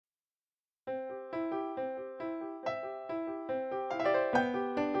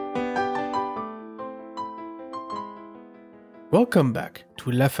Welcome back to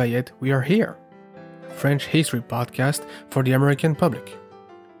Lafayette We Are Here, French history podcast for the American public.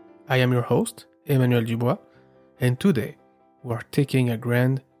 I am your host, Emmanuel Dubois, and today we are taking a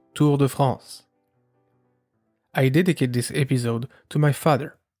grand tour de France. I dedicate this episode to my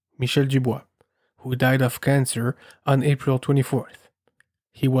father, Michel Dubois, who died of cancer on April 24th.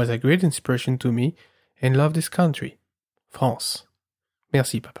 He was a great inspiration to me and loved this country, France.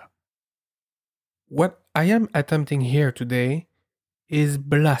 Merci, Papa. What I am attempting here today is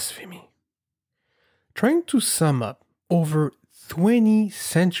blasphemy. Trying to sum up over 20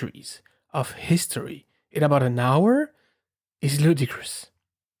 centuries of history in about an hour is ludicrous.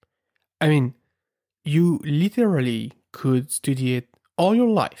 I mean, you literally could study it all your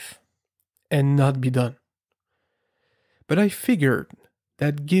life and not be done. But I figured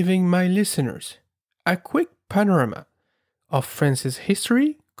that giving my listeners a quick panorama of France's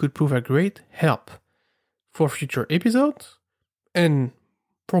history could prove a great help for future episodes and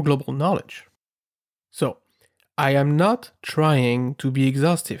for global knowledge. So, I am not trying to be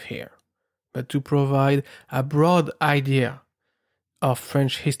exhaustive here, but to provide a broad idea of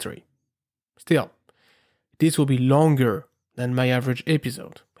French history. Still, this will be longer than my average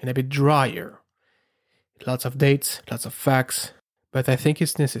episode and a bit drier. Lots of dates, lots of facts, but I think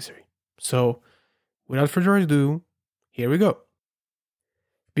it's necessary. So, without further ado, here we go.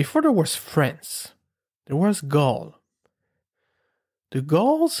 Before there was France, there was Gaul. The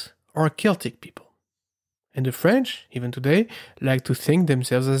Gauls are Celtic people, and the French, even today, like to think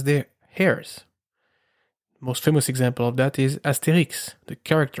themselves as their heirs. The most famous example of that is Asterix, the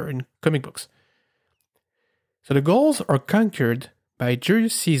character in comic books. So the Gauls are conquered by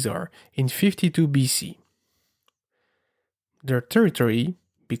Julius Caesar in 52 BC. Their territory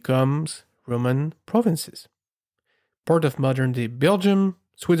becomes Roman provinces. Part of modern-day Belgium,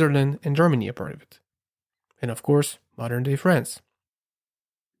 Switzerland, and Germany are part of it. And of course, modern-day France.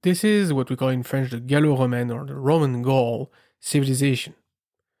 This is what we call in French the Gallo-Roman or the Roman Gaul civilization.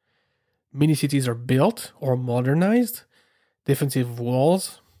 Many cities are built or modernized, defensive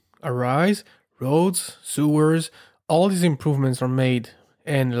walls arise, roads, sewers, all these improvements are made,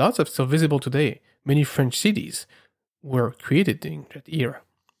 and lots of still visible today. Many French cities were created during that era.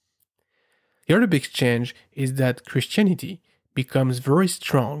 The other big change is that Christianity becomes very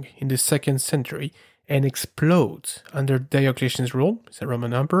strong in the 2nd century and explodes under Diocletian's rule, the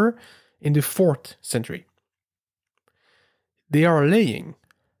Roman emperor, in the 4th century. They are laying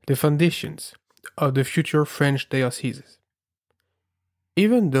the foundations of the future French dioceses.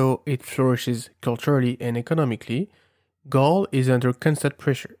 Even though it flourishes culturally and economically, Gaul is under constant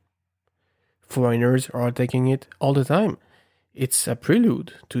pressure. Foreigners are attacking it all the time. It's a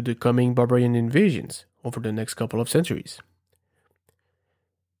prelude to the coming barbarian invasions over the next couple of centuries.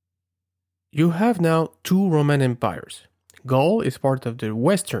 You have now two Roman empires. Gaul is part of the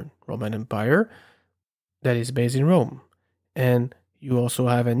Western Roman Empire that is based in Rome. And you also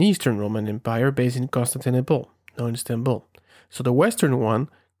have an Eastern Roman Empire based in Constantinople, now in Istanbul. So the Western one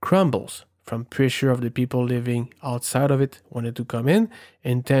crumbles from pressure of the people living outside of it wanted to come in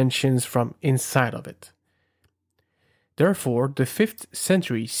and tensions from inside of it. Therefore, the 5th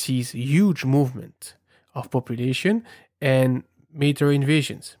century sees huge movement of population and military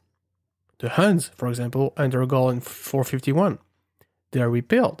invasions. The Huns, for example, enter Gaul in 451. They are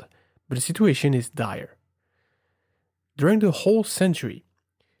repelled, but the situation is dire. During the whole century,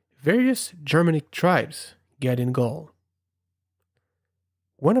 various Germanic tribes get in Gaul.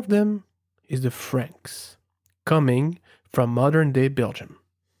 One of them is the Franks, coming from modern-day Belgium.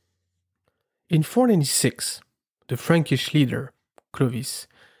 In 496, the Frankish leader, Clovis,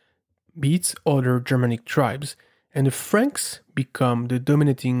 beats other Germanic tribes, and the Franks become the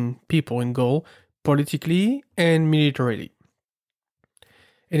dominating people in Gaul politically and militarily.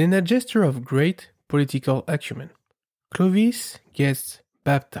 And in a gesture of great political acumen, Clovis gets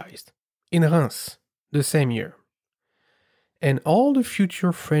baptized in Reims the same year. And all the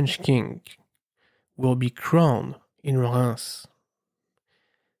future French kings will be crowned in Reims.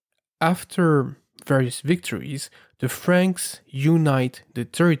 After various victories, the Franks unite the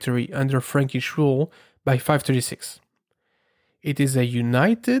territory under Frankish rule by 536. It is a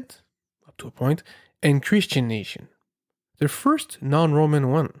united, up to a point, and Christian nation. The first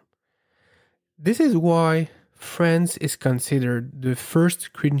non-Roman one. This is why France is considered the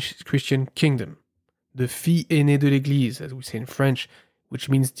first Christian kingdom, the fille aînée de l'Église, as we say in French, which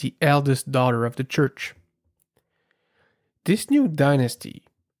means the eldest daughter of the church. This new dynasty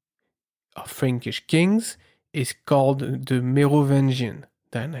of Frankish kings is called the Merovingian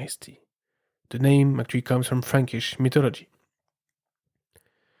dynasty. The name actually comes from Frankish mythology.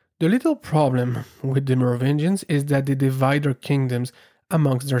 The little problem with the Merovingians is that they divide their kingdoms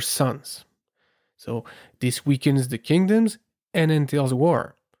amongst their sons. So this weakens the kingdoms and entails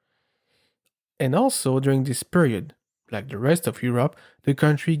war. And also during this period, like the rest of Europe, the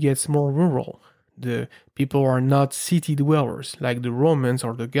country gets more rural. The people are not city dwellers like the Romans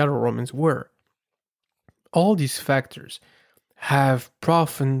or the Gallo-Romans were. All these factors have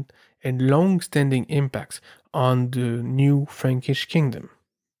profound and long-standing impacts on the new Frankish kingdom.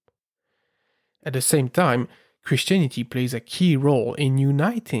 At the same time, Christianity plays a key role in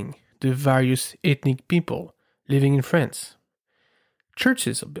uniting the various ethnic people living in France.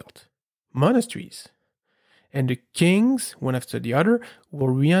 Churches are built, monasteries, and the kings, one after the other, will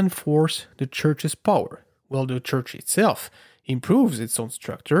reinforce the church's power, while the church itself improves its own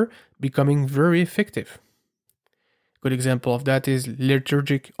structure, becoming very effective. A good example of that is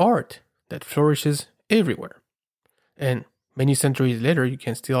liturgic art that flourishes everywhere. And many centuries later, you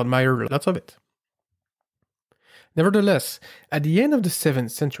can still admire lots of it. Nevertheless, at the end of the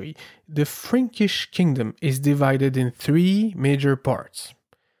 7th century, the Frankish kingdom is divided in 3 major parts.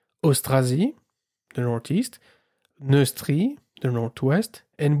 Austrasie, the northeast, Neustrie, the northwest,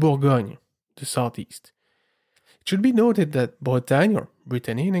 and Bourgogne, the southeast. It should be noted that Bretagne, or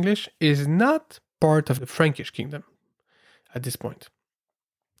Brittany in English, is not part of the Frankish kingdom at this point.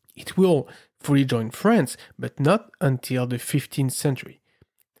 It will fully join France, but not until the 15th century.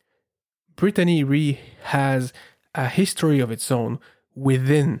 Brittany really has a history of its own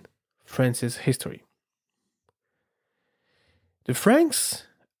within France's history. The Franks,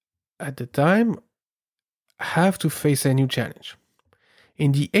 at the time, have to face a new challenge.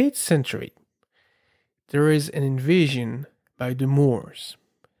 In the 8th century, there is an invasion by the Moors.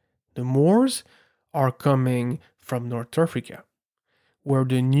 The Moors are coming from North Africa, where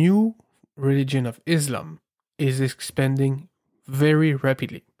the new religion of Islam is expanding very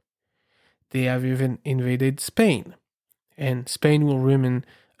rapidly. They have even invaded Spain, and Spain will remain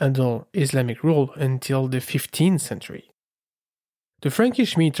under Islamic rule until the 15th century. The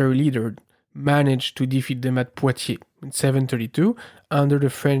Frankish military leader managed to defeat them at Poitiers in 732 under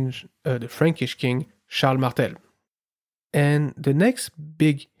the Frankish king Charles Martel. And the next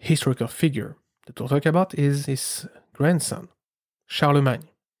big historical figure that we'll talk about is his grandson, Charlemagne.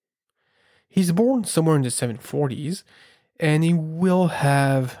 He's born somewhere in the 740s, and he will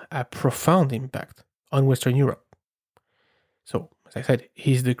have a profound impact on Western Europe. So, as I said,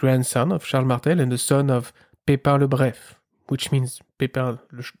 he's the grandson of Charles Martel and the son of Pépin le Bref, which means Pépin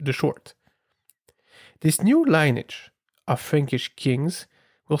the Short. This new lineage of Frankish kings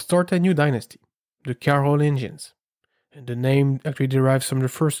will start a new dynasty, the Carolingians. And the name actually derives from the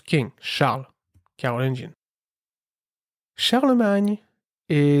first king, Charles, Carolingian. Charlemagne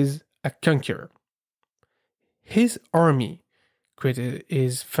is a conqueror. His army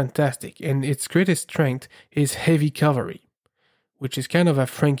is fantastic, and its greatest strength is heavy cavalry, which is kind of a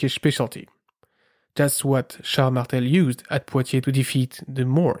Frankish specialty. That's what Charles Martel used at Poitiers to defeat the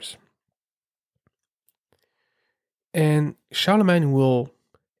Moors. And Charlemagne will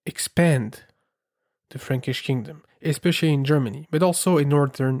expand the Frankish kingdom, especially in Germany, but also in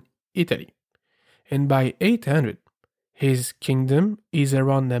northern Italy. And by 800, his kingdom is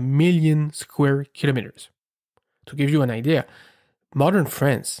around 1 million square kilometers. To give you an idea, modern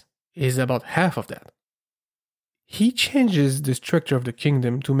France is about half of that. He changes the structure of the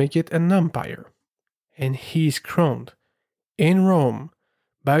kingdom to make it an empire, and he is crowned in Rome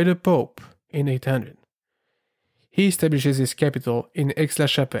by the Pope in 800. He establishes his capital in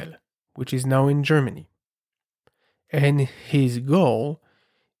Aix-la-Chapelle, which is now in Germany. And his goal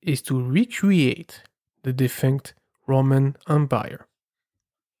is to recreate the defunct Roman Empire.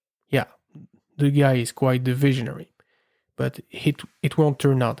 Yeah, the guy is quite the visionary, but it won't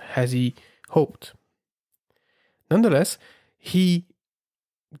turn out as he hoped. Nonetheless, he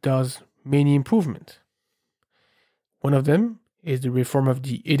does many improvements. One of them is the reform of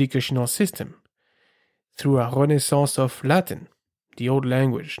the educational system through a renaissance of Latin, the old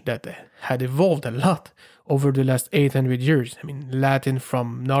language that had evolved a lot over the last 800 years. I mean, Latin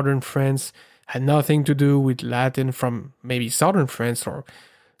from northern France had nothing to do with Latin from maybe southern France, or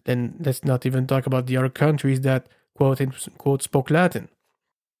then let's not even talk about the other countries that quote spoke Latin.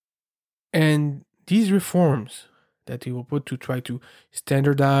 And these reforms that he will put to try to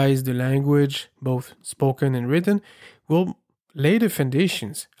standardize the language, both spoken and written, will lay the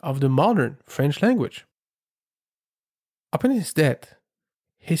foundations of the modern French language. Upon his death,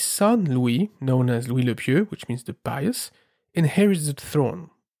 his son Louis, known as Louis le Pieux, which means the pious, inherits the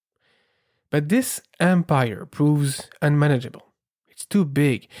throne. But this empire proves unmanageable. It's too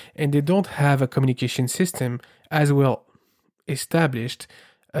big, and they don't have a communication system as well established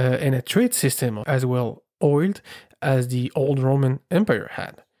and a trade system as well oiled as the old Roman Empire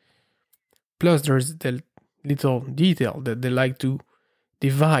had. Plus, there's the little detail that they like to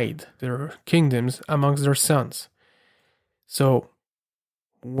divide their kingdoms amongst their sons. So,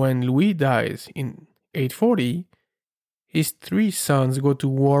 when Louis dies in 840, his 3 sons go to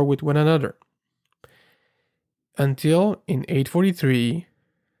war with one another. Until in 843,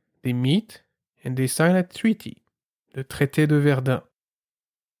 they meet and they sign a treaty, the Traité de Verdun.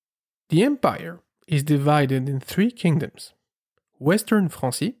 The empire is divided in 3 kingdoms: Western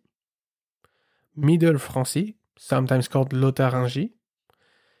Francie, Middle Francie, sometimes called Lotharingie,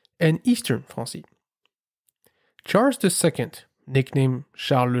 and Eastern Francie. Charles II, nicknamed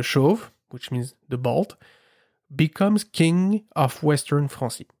Charles le Chauve, which means the Bald, becomes king of Western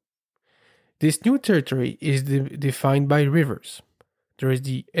Francie. This new territory is defined by rivers. There is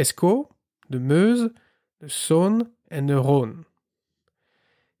the Escaut, the Meuse, the Saône, and the Rhône.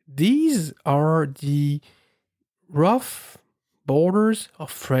 These are the rough borders of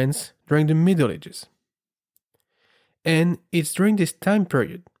France during the Middle Ages. And it's during this time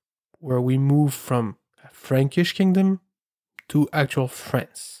period where we move from a Frankish kingdom to actual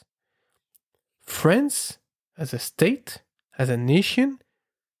France. France, as a state, as a nation,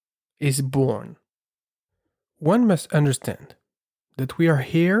 is born. One must understand that we are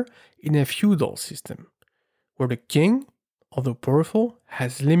here in a feudal system, where the king, although powerful,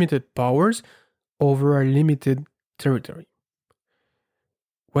 has limited powers over a limited territory.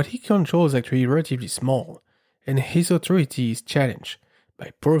 What he controls is actually relatively small, and his authority is challenged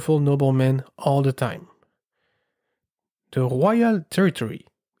by powerful noblemen all the time. The royal territory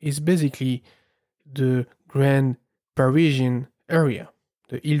is basically the Grand Parisian area,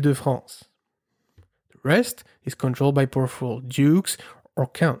 the Île-de-France. The rest is controlled by powerful dukes or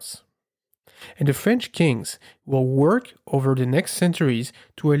counts. And the French kings will work over the next centuries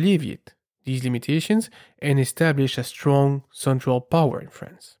to alleviate these limitations and establish a strong central power in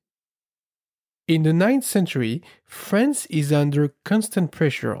France. In the 9th century, France is under constant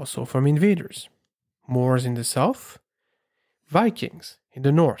pressure also from invaders. Moors in the south, Vikings in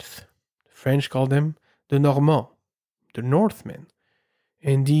the north. The French call them the Normands, the Northmen.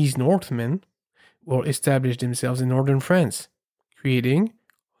 And these Northmen will establish themselves in northern France, creating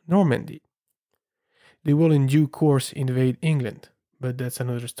Normandy. They will in due course invade England, but that's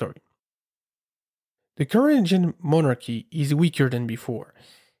another story. The Carolingian monarchy is weaker than before,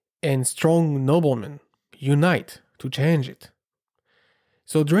 and strong noblemen unite to challenge it.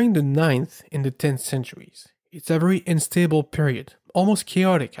 So during the 9th and the 10th centuries, it's a very unstable period, almost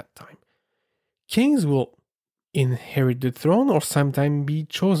chaotic at times. Kings will inherit the throne or sometimes be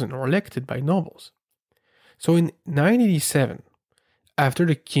chosen or elected by nobles. So in 987, after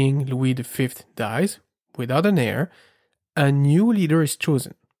the king Louis V dies, without an heir, a new leader is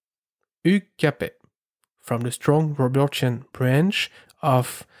chosen, Hugues Capet, from the strong Robertian branch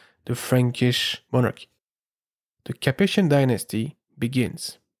of the Frankish monarchy. The Capetian dynasty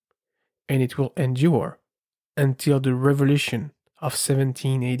begins, and it will endure until the Revolution of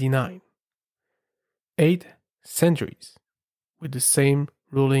 1789. 8 centuries with the same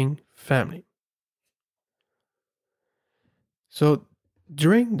ruling family. So,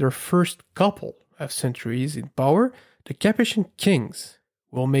 during their first couple of centuries in power, the Capetian kings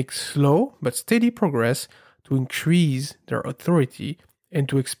will make slow but steady progress to increase their authority and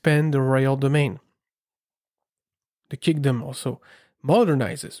to expand the royal domain. The kingdom also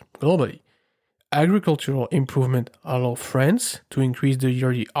modernizes globally. Agricultural improvement allow France to increase the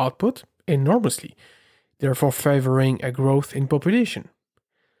yearly output enormously, therefore favoring a growth in population.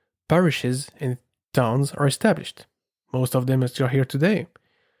 Parishes and towns are established. Most of them are still here today.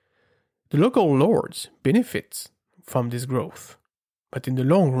 The local lords benefit from this growth, but in the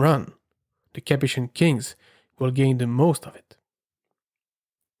long run, the Capetian kings will gain the most of it.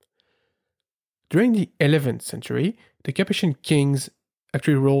 During the 11th century, the Capetian kings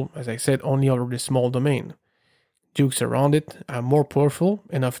actually rule, as I said, only over the small domain. Dukes around it are more powerful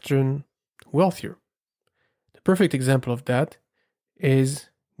and often wealthier. The perfect example of that is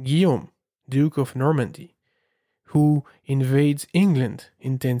Guillaume, Duke of Normandy, who invades England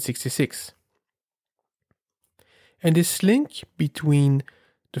in 1066. And this link between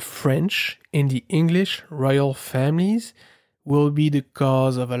the French and the English royal families will be the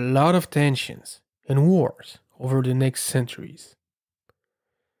cause of a lot of tensions and wars over the next centuries.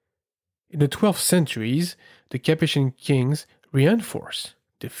 In the 12th centuries, the Capetian kings reinforce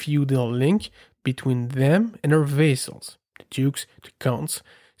the feudal link between them and their vassals, the dukes, the counts,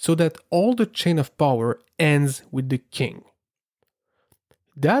 so that all the chain of power ends with the king.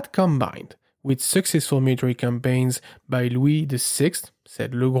 That combined with successful military campaigns by Louis VI,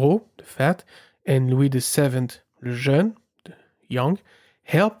 said Le Gros, the fat, and Louis VII, Le Jeune, the young,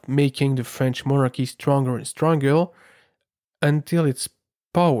 helped making the French monarchy stronger and stronger until its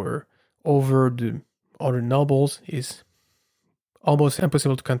power over the other nobles is almost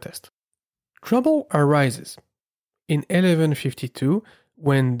impossible to contest. Trouble arises in 1152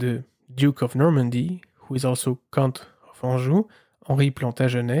 when the Duke of Normandy, who is also Count of Anjou, Henri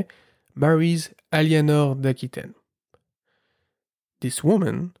Plantagenet, marries Aliénor d'Aquitaine. This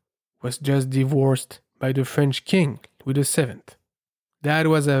woman was just divorced by the French king, Louis VII. That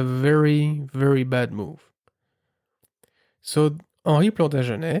was a very, very bad move. So Henri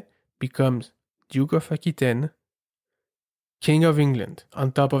Plantagenet becomes Duke of Aquitaine, King of England,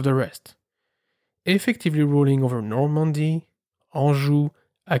 on top of the rest, effectively ruling over Normandy, Anjou,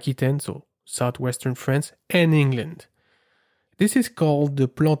 Aquitaine, so southwestern France, and England. This is called the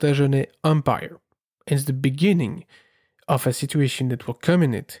Plantagenet Empire, and it's the beginning of a situation that will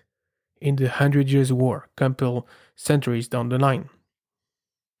culminate in the 100 Years' War, a couple centuries down the line.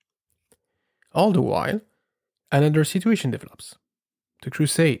 All the while, another situation develops. The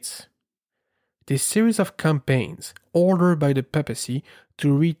Crusades. This series of campaigns ordered by the papacy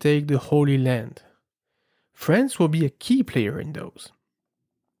to retake the Holy Land. France will be a key player in those.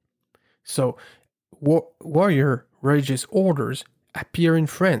 So, warrior religious orders appear in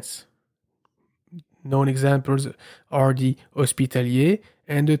France. Known examples are the Hospitaliers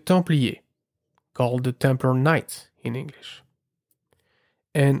and the Templiers, called the Templar Knights in English.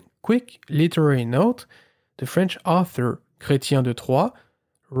 And quick literary note, the French author Chrétien de Troyes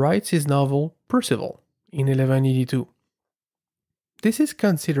writes his novel Percival in 1182. This is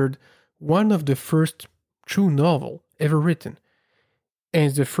considered one of the first true novels ever written, and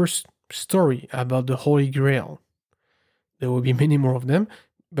it's the first story about the Holy Grail. There will be many more of them,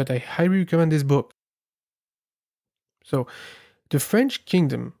 but I highly recommend this book. So, the French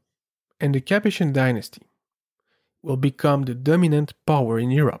kingdom and the Capetian dynasty will become the dominant power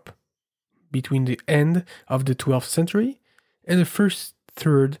in Europe between the end of the 12th century and the first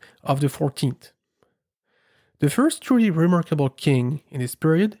third of the 14th. The first truly remarkable king in this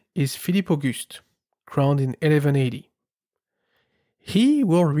period is Philippe Auguste, crowned in 1180. He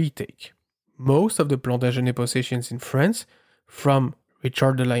will retake most of the Plantagenet possessions in France from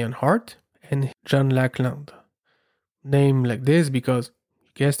Richard the Lionheart and John Lackland. Named like this because, you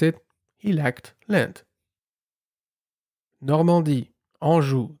guessed it, he lacked land. Normandy,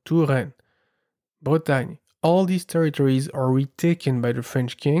 Anjou, Touraine, Bretagne, all these territories are retaken by the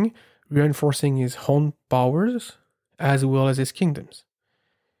French king, reinforcing his own powers as well as his kingdoms.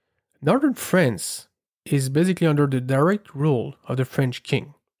 Northern France is basically under the direct rule of the French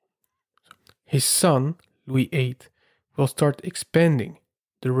king. His son, Louis VIII, will start expanding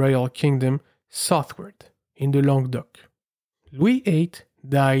the royal kingdom southward in the Languedoc. Louis VIII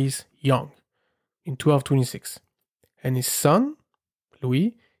dies young, in 1226, and his son,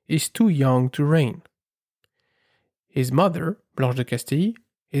 Louis, is too young to reign. His mother, Blanche de Castille,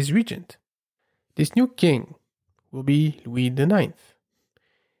 is regent. This new king will be Louis IX,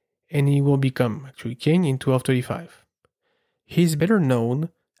 and he will become actually king in 1235. He is better known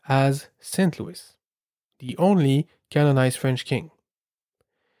as Saint Louis, the only canonized French king.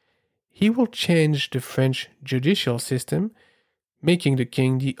 He will change the French judicial system, making the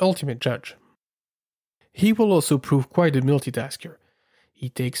king the ultimate judge. He will also prove quite a multitasker. He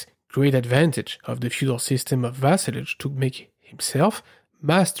takes great advantage of the feudal system of vassalage to make himself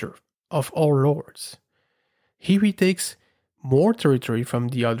master of all lords. He retakes more territory from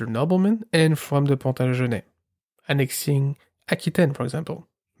the other noblemen and from the Plantagenet, annexing Aquitaine, for example,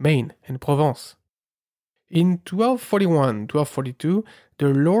 Maine and Provence. In 1241-1242, the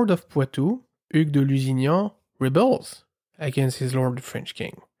Lord of Poitou, Hugues de Lusignan, rebels against his lord the French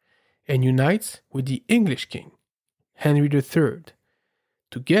king and unites with the English king, Henry III.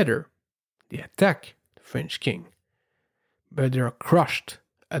 Together, they attack the French king, but they are crushed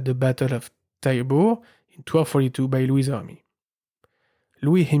at the Battle of Taillebourg in 1242 by Louis' army.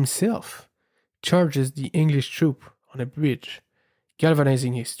 Louis himself charges the English troop on a bridge,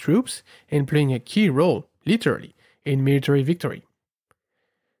 galvanizing his troops and playing a key role, literally, in military victory.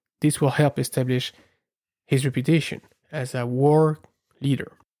 This will help establish his reputation as a war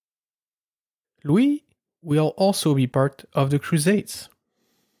leader. Louis will also be part of the Crusades.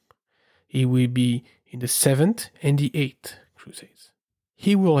 He will be in the 7th and the 8th Crusades.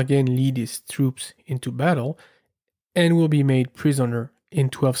 He will again lead his troops into battle and will be made prisoner in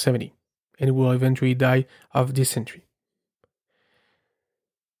 1270 and will eventually die of dysentery.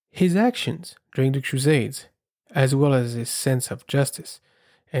 His actions during the Crusades, as well as his sense of justice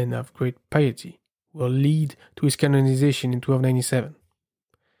and of great piety, will lead to his canonization in 1297.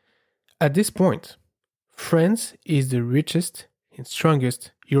 At this point, France is the richest and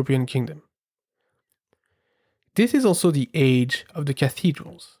strongest European kingdom. This is also the age of the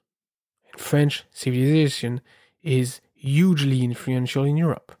cathedrals, and French civilization is hugely influential in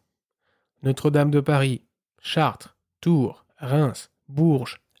Europe. Notre-Dame de Paris, Chartres, Tours, Reims,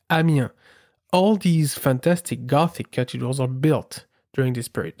 Bourges, Amiens, all these fantastic Gothic cathedrals are built during this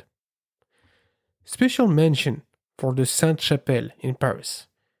period. Special mention for the Sainte-Chapelle in Paris.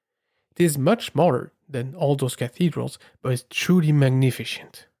 It is much smaller than all those cathedrals, but it's truly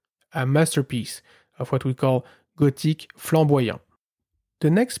magnificent. A masterpiece of what we call Gothic flamboyant. The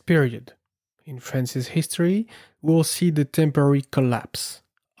next period in France's history will see the temporary collapse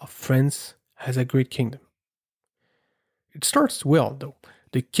of France as a great kingdom. It starts well, though.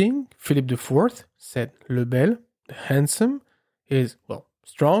 The king, Philip IV, said Le Bel, the handsome, is,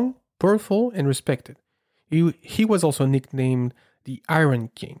 strong, powerful, and respected. He was also nicknamed the Iron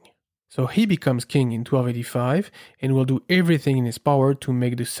King. So he becomes king in 1285 and will do everything in his power to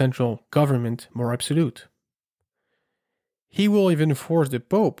make the central government more absolute. He will even force the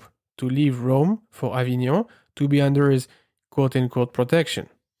Pope to leave Rome for Avignon to be under his quote-unquote protection.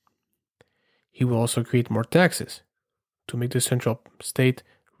 He will also create more taxes to make the central state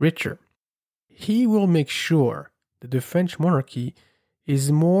richer. He will make sure that the French monarchy is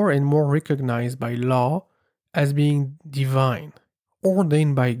more and more recognized by law as being divine,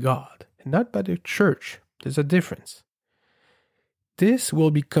 ordained by God, and not by the church. There's a difference. This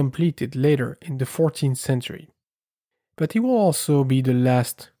will be completed later in the 14th century. But he will also be the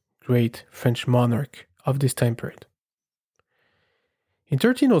last great French monarch of this time period. In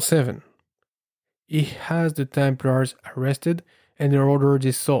 1307, he has the Templars arrested and their order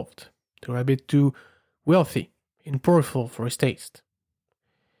dissolved. They were a bit too wealthy and powerful for his taste.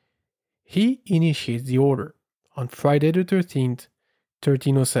 He initiates the order on Friday the 13th,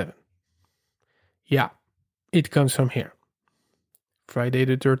 1307. Yeah, it comes from here. Friday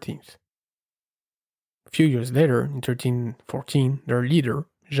the 13th. A few years later, in 1314, their leader,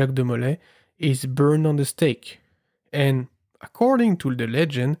 Jacques de Molay, is burned on the stake, and according to the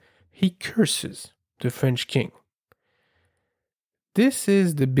legend, he curses the French king. This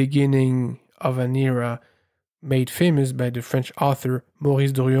is the beginning of an era made famous by the French author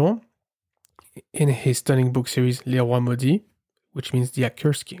Maurice Druon in his stunning book series Les Rois Maudits, which means the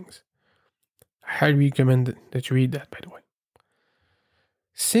Accursed Kings. I highly recommend that you read that, by the way.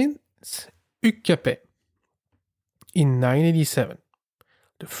 Since Hugues Capet, in 987,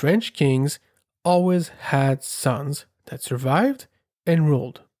 the French kings always had sons that survived and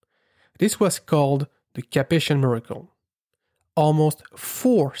ruled. This was called the Capetian miracle. Almost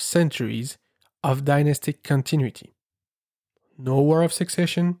 4 centuries of dynastic continuity. No war of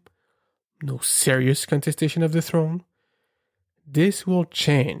succession, no serious contestation of the throne. This will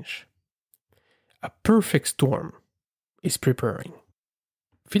change. A perfect storm is preparing.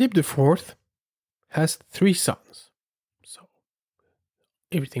 Philip IV has 3 sons. So,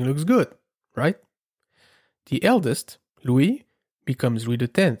 everything looks good, right? The eldest, Louis, becomes Louis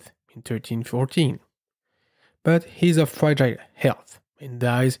X in 1314. But he's of fragile health and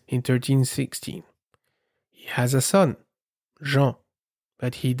dies in 1316. He has a son, Jean,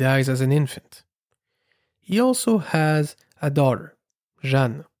 but he dies as an infant. He also has a daughter,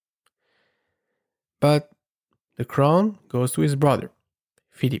 Jeanne. But the crown goes to his brother,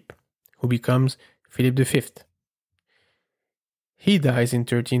 Philip, who becomes Philip V. He dies in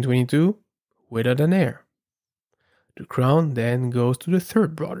 1322 without an heir. The crown then goes to the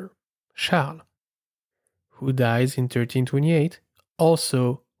third brother, Charles, who dies in 1328,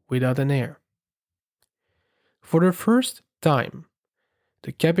 also without an heir. For the first time,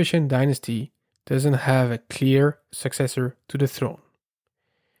 the Capetian dynasty doesn't have a clear successor to the throne.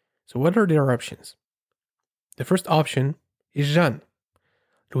 So what are their options? The first option is Jeanne,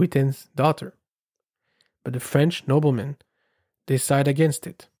 Louis X's daughter. But the French noblemen decide against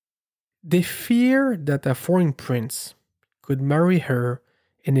it. They fear that a foreign prince could marry her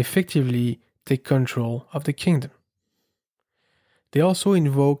and effectively take control of the kingdom. They also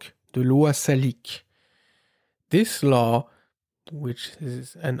invoke the Loi Salique. This law, which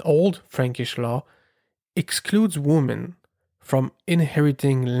is an old Frankish law, excludes women from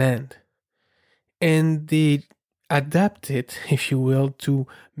inheriting land. And they adapt it, if you will, to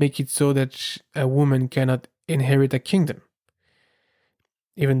make it so that a woman cannot inherit a kingdom.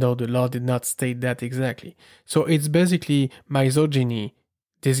 Even though the law did not state that exactly. So it's basically misogyny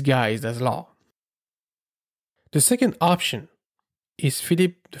disguised as law. The second option is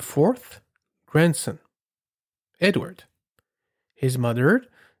Philip IV grandson, Edward. His mother,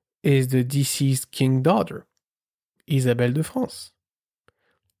 is the deceased king's daughter, Isabelle de France.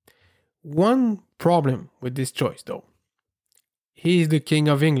 One problem with this choice, though. He is the King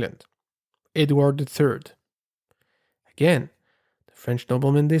of England, Edward III. Again, the French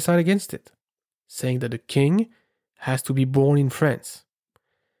noblemen decide against it, saying that the king has to be born in France.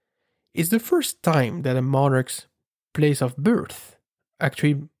 It's the first time that a monarch's place of birth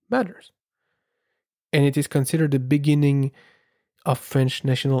actually matters, and it is considered the beginning of French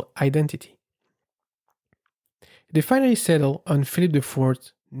national identity. They finally settle on Philip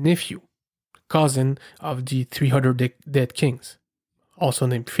IV's nephew, cousin of the 3 other dead kings, also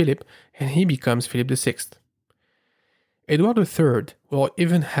named Philip, and he becomes Philip VI. Edward III will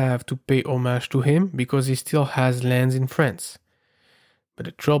even have to pay homage to him because he still has lands in France. But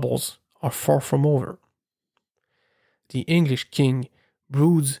the troubles are far from over. The English king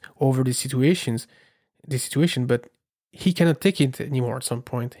broods over the situation, but he cannot take it anymore at some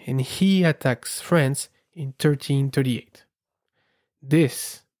point, and he attacks France in 1338.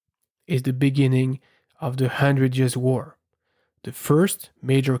 This is the beginning of the 100 Years' War, the first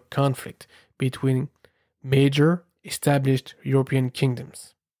major conflict between major established European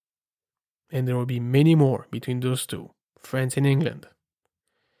kingdoms. And there will be many more between those two, France and England.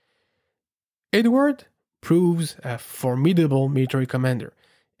 Edward proves a formidable military commander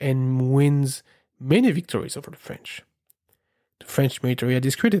and wins many victories over the French. The French military are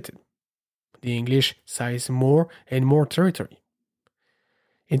discredited. The English seize more and more territory.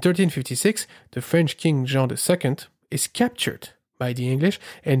 In 1356, the French King Jean II is captured by the English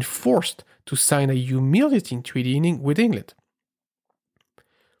and forced to sign a humiliating treaty with England.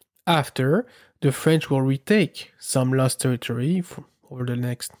 After, the French will retake some lost territory over the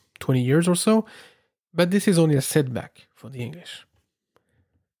next 20 years or so, but this is only a setback for the English.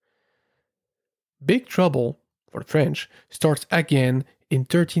 Big trouble for the French starts again in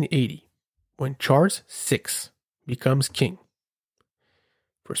 1380, when Charles VI becomes king.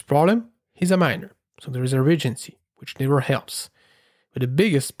 First problem, he's a minor, so there is a regency, which never helps. But the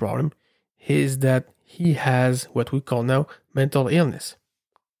biggest problem is that he has what we call now mental illness,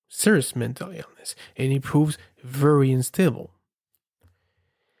 serious mental illness, and he proves very unstable.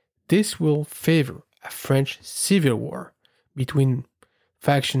 This will favor a French civil war between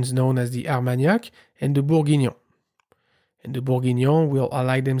factions known as the Armagnac and the Bourguignons. And the Bourguignons will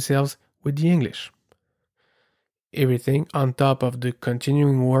ally themselves with the English. Everything on top of the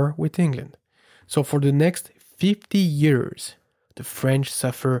continuing war with England. So for the next 50 years, the French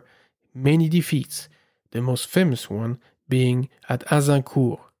suffer many defeats, the most famous one being at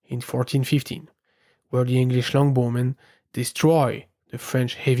Azincourt in 1415, where the English longbowmen destroy the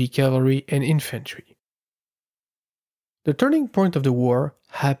French heavy cavalry and infantry. The turning point of the war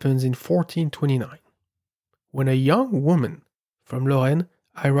happens in 1429, when a young woman from Lorraine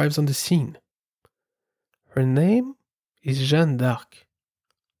arrives on the scene. Her name is Jeanne d'Arc,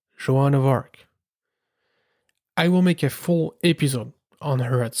 Joan of Arc. I will make a full episode on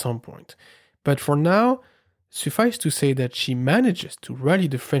her at some point, but for now, suffice to say that she manages to rally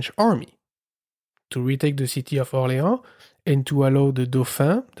the French army to retake the city of Orléans and to allow the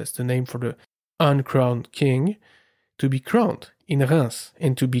Dauphin, that's the name for the uncrowned king, to be crowned in Reims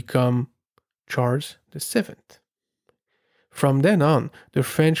and to become Charles VII. From then on, the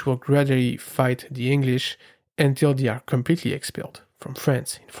French will gradually fight the English until they are completely expelled from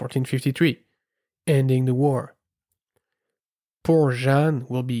France in 1453, ending the war. Poor Jeanne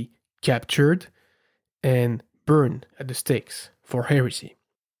will be captured and burned at the stakes for heresy.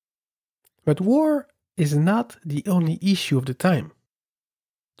 But war is not the only issue of the time.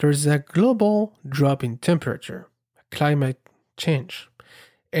 There's a global drop in temperature, climate change,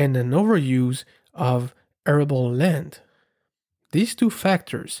 and an overuse of arable land. These two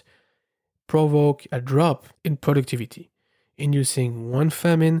factors provoke a drop in productivity, inducing one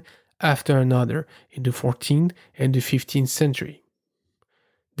famine after another in the 14th and the 15th century.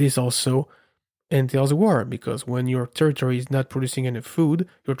 This also entails war, because when your territory is not producing enough food,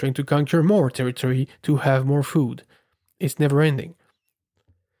 you're trying to conquer more territory to have more food. It's never ending.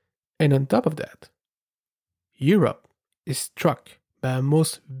 And on top of that, Europe is struck by a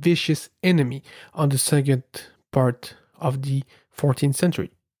most vicious enemy on the second part of the 14th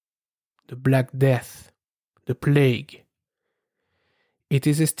century. The Black Death, the plague. It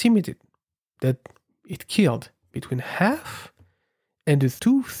is estimated that it killed between half and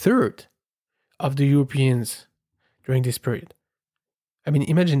 2/3 of the Europeans during this period. I mean,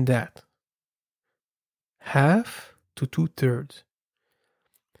 imagine that. Half to 2/3.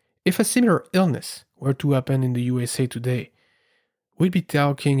 If a similar illness were to happen in the USA today, we'd be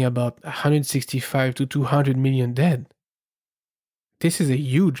talking about 165 to 200 million dead. This is a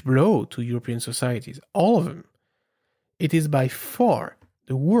huge blow to European societies, all of them. It is by far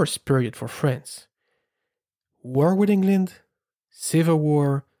the worst period for France. War with England, civil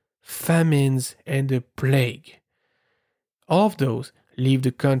war, famines, and the plague. All of those leave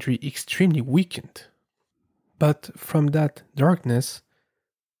the country extremely weakened. But from that darkness,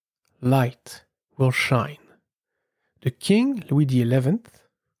 light will shine. The king, Louis XI,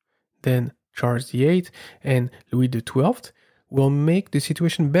 then Charles VIII, and Louis XII will make the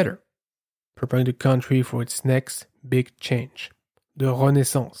situation better, preparing the country for its next big change, the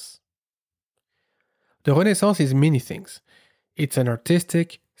Renaissance. The Renaissance is many things. It's an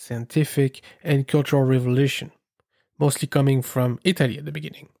artistic, scientific, and cultural revolution, mostly coming from Italy at the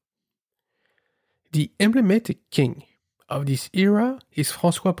beginning. The emblematic king of this era is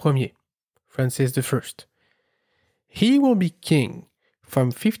François Ier, Francis I. He will be king from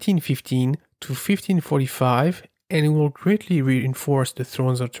 1515 to 1545 and will greatly reinforce the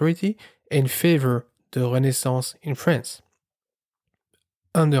throne's authority and favor the Renaissance in France.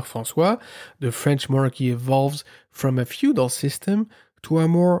 Under François, the French monarchy evolves from a feudal system to a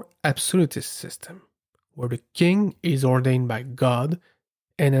more absolutist system, where the king is ordained by God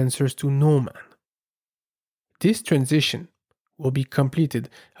and answers to no man. This transition will be completed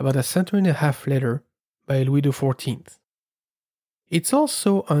about a century and a half later by Louis XIV. It's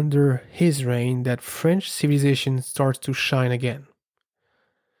also under his reign that French civilization starts to shine again.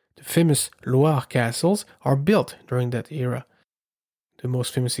 The famous Loire castles are built during that era. The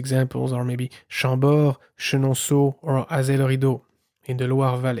most famous examples are maybe Chambord, Chenonceau, or Azay-le-Rideau in the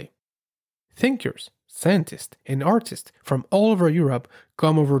Loire Valley. Thinkers, scientists, and artists from all over Europe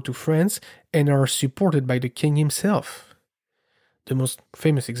come over to France and are supported by the king himself. The most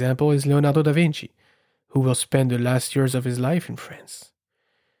famous example is Leonardo da Vinci, who will spend the last years of his life in France.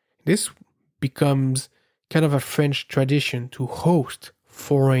 This becomes kind of a French tradition to host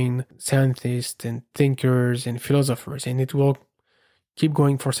foreign scientists and thinkers and philosophers, and it will keep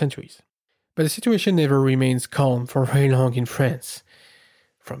going for centuries. But the situation never remains calm for very long in France.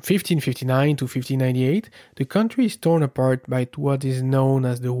 From 1559 to 1598, the country is torn apart by what is known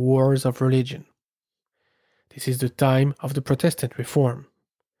as the Wars of Religion. This is the time of the Protestant Reform.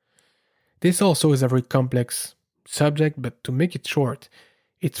 This also is a very complex subject, but to make it short,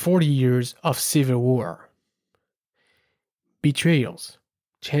 it's 40 years of civil war. Betrayals,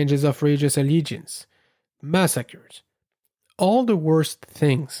 changes of religious allegiance, massacres, all the worst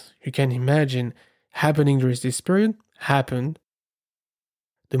things you can imagine happening during this period happened.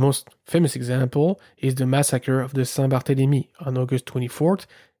 The most famous example is the massacre of the Saint-Barthélemy on August 24th,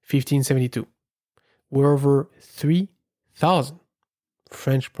 1572, where over 3,000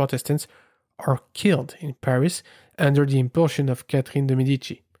 French Protestants are killed in Paris under the impulsion of Catherine de'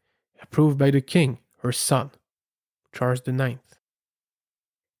 Medici, approved by the king, her son, Charles IX.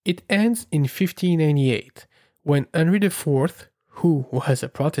 It ends in 1598, when Henry IV, who was a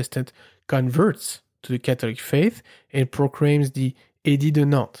Protestant, converts to the Catholic faith and proclaims the Edit de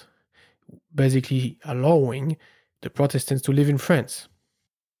Nantes, basically allowing the Protestants to live in France.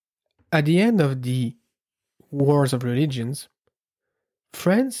 At the end of the Wars of Religions,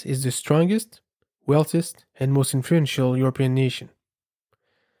 France is the strongest, wealthiest, and most influential European nation.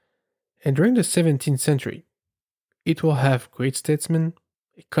 And during the 17th century, it will have great statesmen,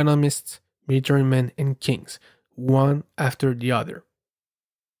 economists, military men, and kings, one after the other.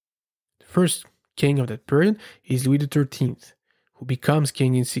 The first king of that period is Louis XIII, who becomes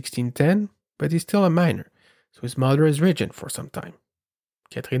king in 1610, but is still a minor, so his mother is regent for some time,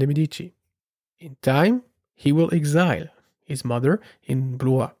 Catherine de' Medici. In time, he will exile his mother in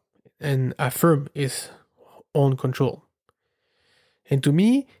Blois and affirm his own control. And to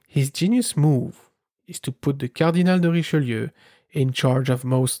me, his genius move is to put the Cardinal de Richelieu in charge of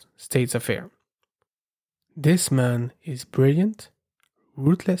most state's affairs. This man is brilliant,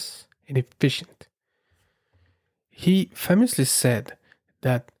 ruthless, and efficient. He famously said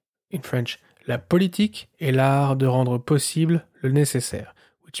that, in French, la politique est l'art de rendre possible le nécessaire,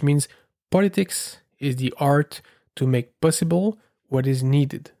 which means politics is the art to make possible what is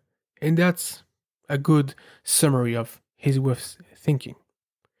needed. And that's a good summary of his way of thinking.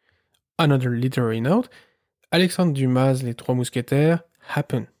 Another literary note, Alexandre Dumas' Les Trois Mousquetaires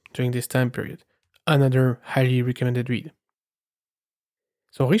happened during this time period. Another highly recommended read.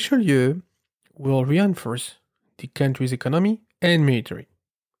 So Richelieu will reinforce the country's economy and military.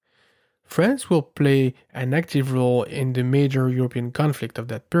 France will play an active role in the major European conflict of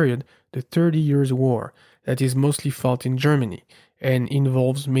that period, the 30 Years' War, that is mostly fought in Germany and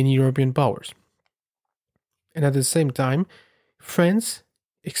involves many European powers. And at the same time, France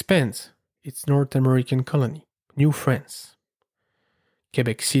expands its North American colony, New France.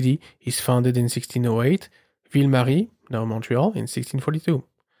 Quebec City is founded in 1608, Ville-Marie, now Montreal, in 1642.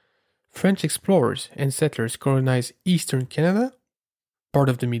 French explorers and settlers colonized eastern Canada, part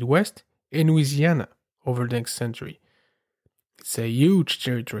of the Midwest, and Louisiana over the next century. It's a huge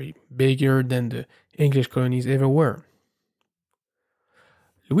territory, bigger than the English colonies ever were.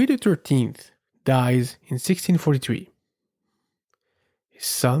 Louis XIII dies in 1643. His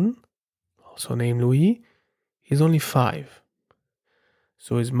son, also named Louis, is only 5.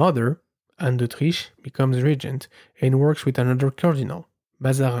 So his mother, Anne d'Autriche, becomes regent and works with another cardinal,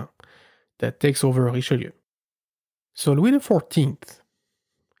 Mazarin, that takes over Richelieu. So Louis XIV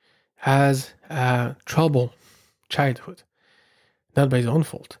has a troubled childhood, not by his own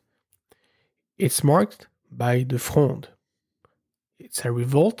fault. It's marked by the Fronde. It's a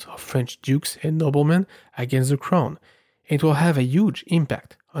revolt of French dukes and noblemen against the crown. It will have a huge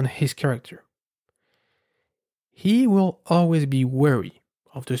impact on his character. He will always be wary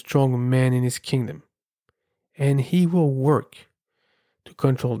of the strong men in his kingdom, and he will work to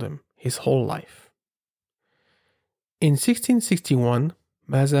control them his whole life. In 1661,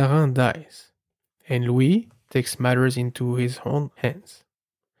 Mazarin dies, and Louis takes matters into his own hands.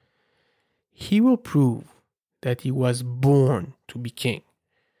 He will prove that he was born to be king,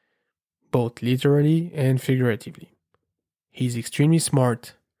 both literally and figuratively. He's extremely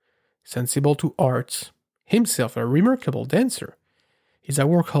smart, sensible to arts, himself a remarkable dancer. He's a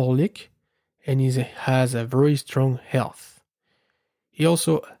workaholic, and he has a very strong health. He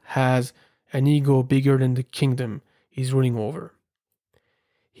also has an ego bigger than the kingdom he's ruling over.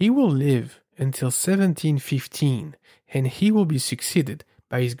 He will live until 1715, and he will be succeeded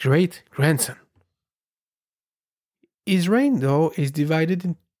by his great-grandson. His reign, though, is divided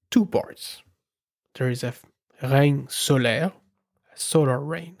in 2 parts. There is a règne solaire, a solar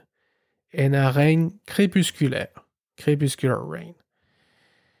reign, and a règne crépusculaire, crepuscular reign.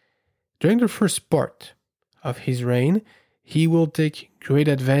 During the first part of his reign, he will take great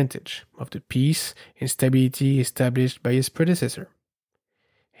advantage of the peace and stability established by his predecessor.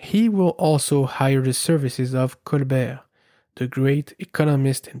 He will also hire the services of Colbert, the great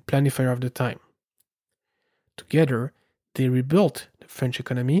economist and planifier of the time. Together, they rebuilt the French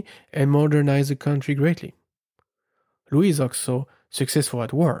economy and modernized the country greatly. Louis is also successful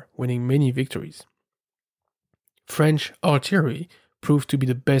at war, winning many victories. French artillery proved to be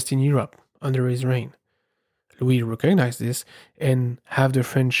the best in Europe under his reign. Louis recognized this and have the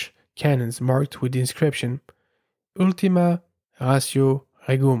French cannons marked with the inscription Ultima Ratio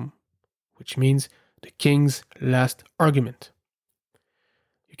Regum, which means the king's last argument.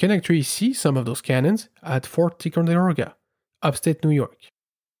 You can actually see some of those cannons at Fort Ticonderoga, upstate New York.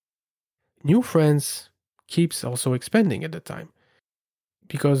 New France keeps also expanding at the time,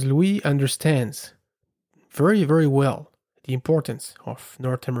 because Louis understands very, very well the importance of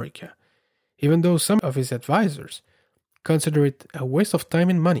North America, even though some of his advisors consider it a waste of time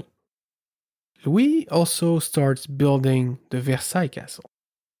and money. Louis also starts building the Versailles Castle,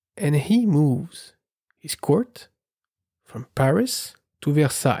 and he moves his court from Paris to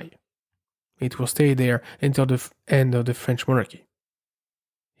Versailles. It will stay there until the end of the French monarchy.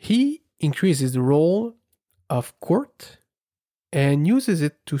 He increases the role of court and uses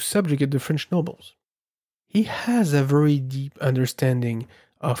it to subjugate the French nobles. He has a very deep understanding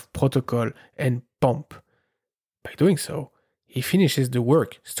of protocol and pomp. By doing so, he finishes the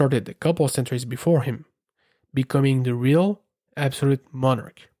work started a couple of centuries before him, becoming the real, absolute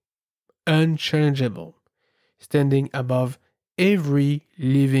monarch, unchallengeable, standing above every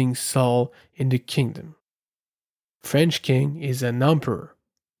living soul in the kingdom. French king is an emperor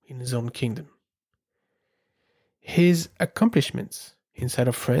in his own kingdom. His accomplishments inside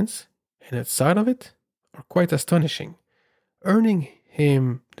of France and outside of it are quite astonishing, earning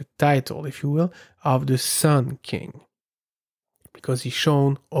him the title, if you will, of the Sun King, because he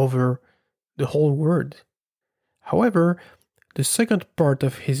shone over the whole world. However, the second part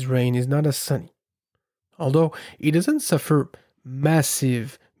of his reign is not as sunny. Although he doesn't suffer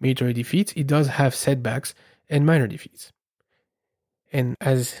massive military defeats, he does have setbacks and minor defeats. And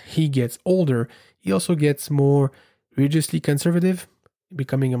as he gets older, he also gets more religiously conservative,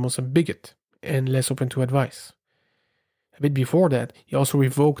 becoming almost a bigot and less open to advice. A bit before that, he also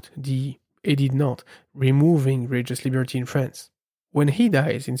revoked the Edit Nantes, removing religious liberty in France. When he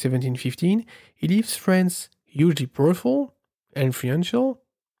dies in 1715, he leaves France hugely powerful and influential,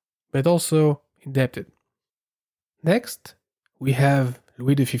 but also indebted. Next, we have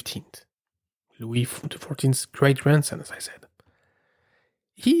Louis XV, Louis XIV's great-grandson, as I said.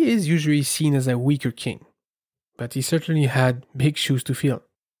 He is usually seen as a weaker king, but he certainly had big shoes to fill.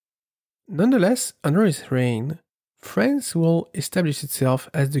 Nonetheless, under his reign, France will establish itself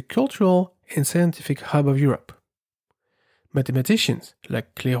as the cultural and scientific hub of Europe. Mathematicians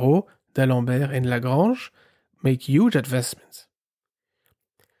like Clairaut, d'Alembert, and Lagrange make huge advancements.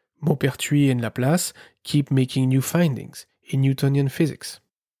 Maupertuis and Laplace keep making new findings in Newtonian physics.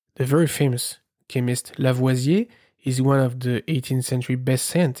 The very famous chemist Lavoisier is one of the 18th century best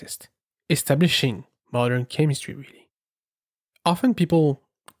scientists, establishing modern chemistry really. Often people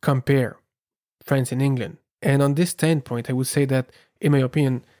compare France and England, and on this standpoint I would say that, in my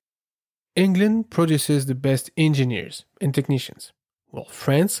opinion, England produces the best engineers and technicians, while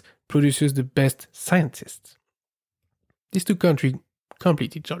France produces the best scientists. These two countries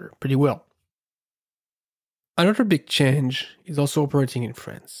complete each other pretty well. Another big change is also operating in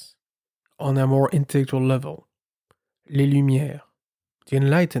France, on a more intellectual level. Les Lumières, the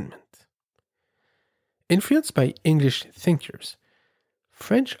Enlightenment. Influenced by English thinkers,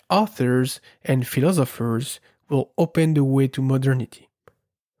 French authors and philosophers will open the way to modernity.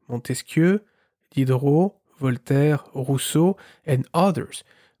 Montesquieu, Diderot, Voltaire, Rousseau, and others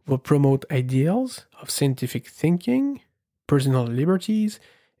will promote ideals of scientific thinking, personal liberties,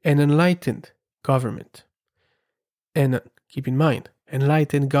 and enlightened government. And keep in mind,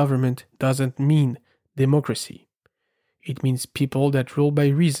 enlightened government doesn't mean democracy. It means people that rule by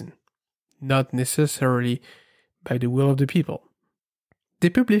reason, not necessarily by the will of the people. They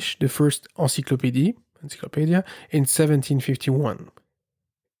published the first encyclopedia in 1751,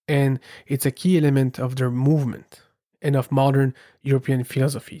 and it's a key element of their movement and of modern European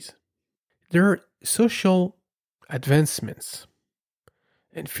philosophies. Their social advancements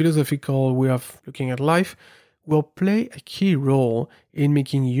and philosophical way of looking at life will play a key role in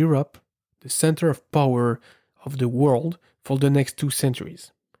making Europe the center of power of the world for the next 2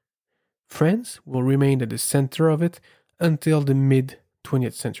 centuries. France will remain at the center of it until the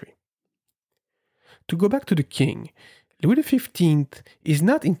mid-20th century. To go back to the king, Louis XV is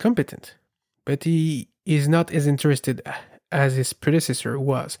not incompetent, but he is not as interested as his predecessor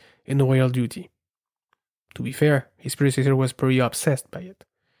was in royal duty. To be fair, his predecessor was pretty obsessed by it.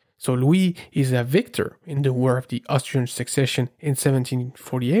 So Louis is a victor in the War of the Austrian Succession in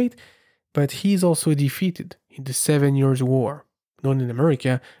 1748, but he is also defeated in the 7 Years' War, known in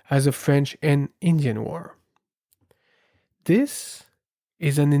America as the French and Indian War. This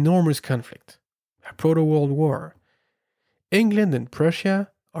is an enormous conflict, a proto-world war. England and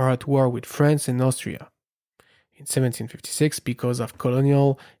Prussia are at war with France and Austria in 1756 because of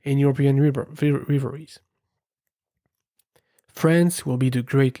colonial and European rivalries. France will be the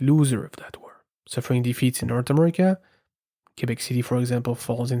great loser of that war, suffering defeats in North America. Quebec City, for example,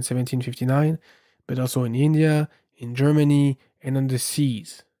 falls in 1759, but also in India, in Germany, and on the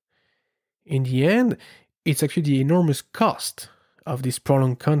seas. In the end, it's actually the enormous cost of this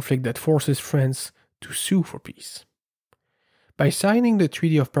prolonged conflict that forces France to sue for peace. By signing the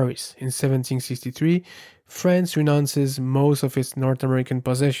Treaty of Paris in 1763, France renounces most of its North American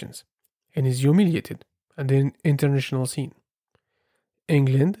possessions and is humiliated at the international scene.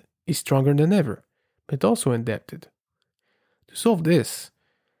 England is stronger than ever, but also indebted. To solve this,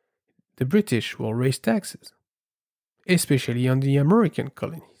 the British will raise taxes, especially on the American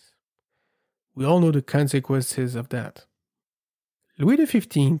colonies. We all know the consequences of that. Louis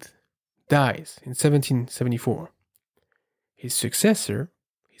XV dies in 1774. His successor,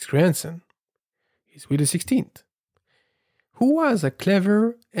 his grandson, is Louis XVI, who was a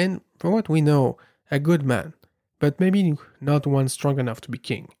clever and, for what we know, a good man, but maybe not one strong enough to be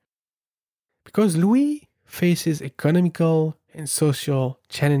king. Because Louis faces economical and social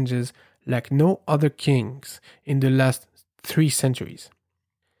challenges like no other kings in the last 3 centuries.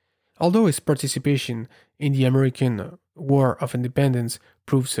 Although his participation in the American War of Independence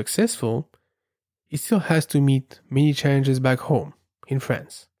proved successful, he still has to meet many challenges back home in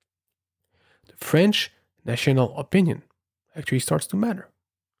France. The French national opinion actually starts to matter.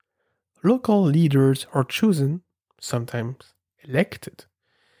 Local leaders are chosen, sometimes elected,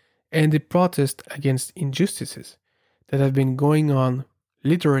 and they protest against injustices that have been going on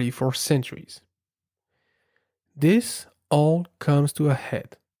literally for centuries. This all comes to a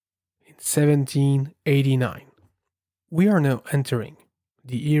head in 1789. We are now entering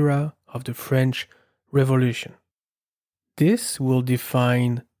the era of the French Revolution. This will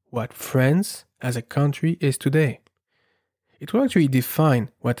define what France as a country is today. It will actually define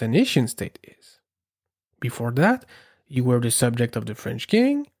what a nation state is. Before that, you were the subject of the French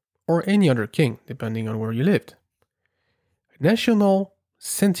king or any other king, depending on where you lived. National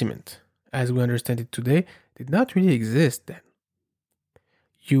sentiment, as we understand it today, did not really exist then.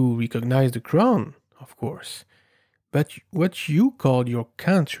 You recognized the crown, of course, but what you called your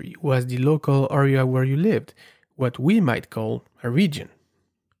country was the local area where you lived, what we might call a region.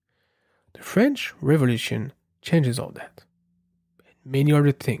 The French Revolution changes all that. And many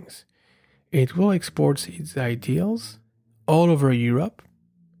other things. It will export its ideals all over Europe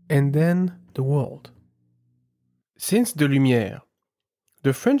and then the world. Since the Lumières,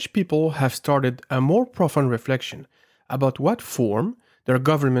 the French people have started a more profound reflection about what form their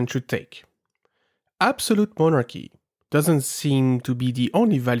government should take. Absolute monarchy doesn't seem to be the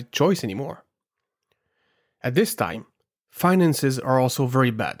only valid choice anymore. At this time, finances are also very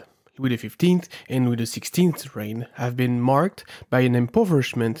bad. Louis XV and Louis XVI's reign have been marked by an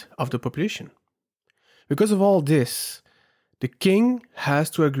impoverishment of the population. Because of all this, the king has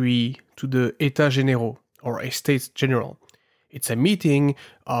to agree to the États Généraux, or Estates General. It's a meeting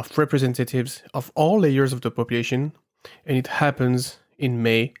of representatives of all layers of the population, and it happens in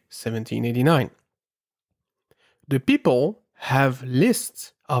May 1789. The people have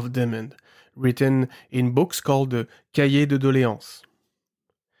lists of demands written in books called the Cahiers de Doléances.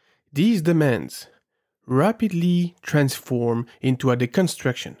 These demands rapidly transform into a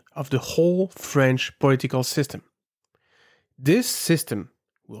deconstruction of the whole French political system. This system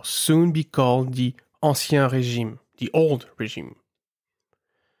will soon be called the Ancien Régime, the Old Regime.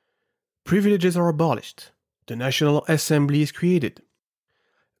 Privileges are abolished. The National Assembly is created.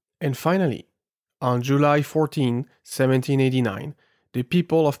 And finally, on July 14, 1789, the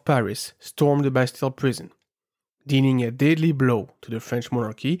people of Paris stormed the Bastille prison, dealing a deadly blow to the French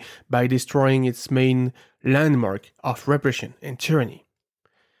monarchy by destroying its main landmark of repression and tyranny.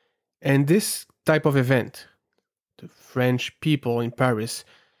 And this type of event, the French people in Paris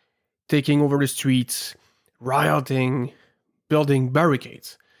taking over the streets, rioting, building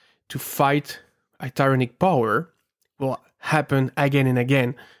barricades to fight a tyrannic power, will happen again and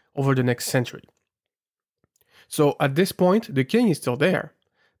again over the next century. So at this point, the king is still there,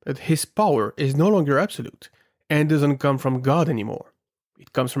 but his power is no longer absolute and doesn't come from God anymore.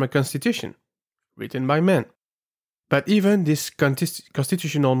 It comes from a constitution written by men. But even this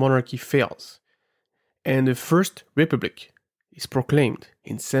constitutional monarchy fails, and the First Republic is proclaimed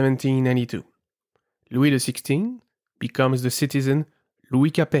in 1792. Louis XVI becomes the citizen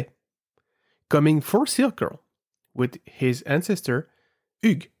Louis Capet, coming full circle with his ancestor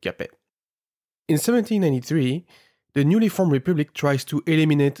Hugues Capet. In 1793, the newly formed republic tries to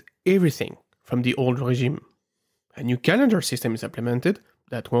eliminate everything from the old regime. A new calendar system is implemented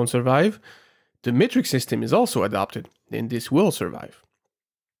that won't survive. The metric system is also adopted, and this will survive.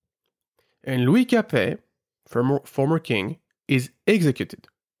 And Louis Capet, former king, is executed,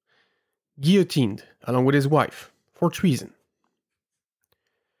 guillotined along with his wife, for treason.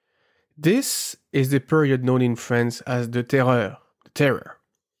 This is the period known in France as the Terreur, the Terror.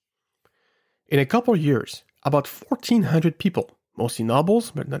 In a couple of years, about 1,400 people, mostly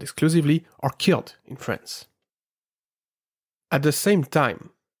nobles but not exclusively, are killed in France. At the same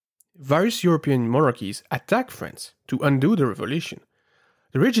time, various European monarchies attack France to undo the revolution.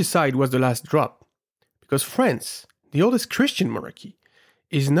 The regicide was the last drop, because France, the oldest Christian monarchy,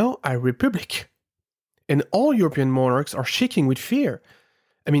 is now a republic. And all European monarchs are shaking with fear.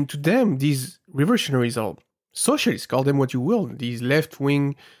 I mean, to them, these revolutionaries are socialists, call them what you will, these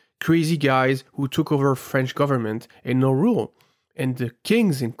left-wing crazy guys who took over French government and no rule. And the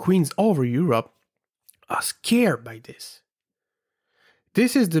kings and queens all over Europe are scared by this.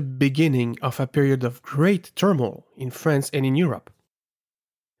 This is the beginning of a period of great turmoil in France and in Europe.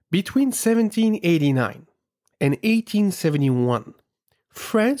 Between 1789 and 1871,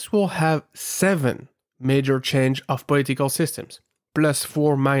 France will have 7 major changes of political systems, plus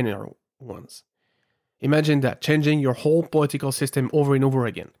 4 minor ones. Imagine that, changing your whole political system over and over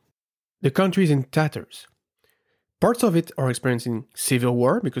again. The country is in tatters. Parts of it are experiencing civil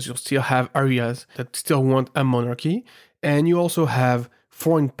war because you still have areas that still want a monarchy, and you also have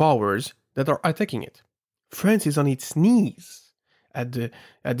foreign powers that are attacking it. France is on its knees at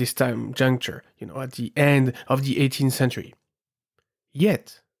this time juncture, at the end of the 18th century.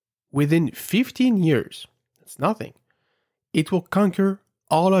 Yet, within 15 years, that's nothing, it will conquer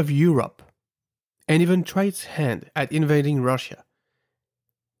all of Europe and even try its hand at invading Russia.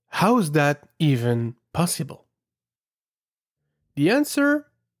 How is that even possible? The answer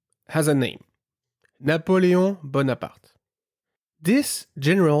has a name: Napoléon Bonaparte. This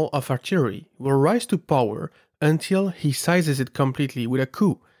general of artillery will rise to power until he seizes it completely with a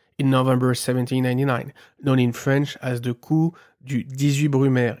coup in November 1799, known in French as the coup du 18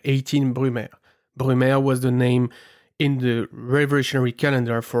 Brumaire, 18 Brumaire. Brumaire was the name in the revolutionary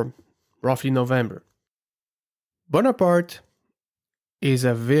calendar for roughly November. Bonaparte is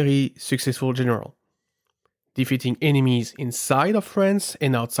a very successful general, defeating enemies inside of France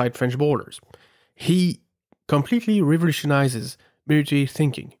and outside French borders. He completely revolutionizes military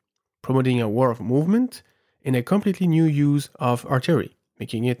thinking, promoting a war of movement and a completely new use of artillery,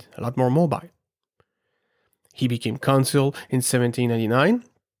 making it a lot more mobile. He became consul in 1799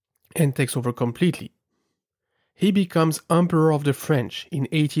 and takes over completely. He becomes Emperor of the French in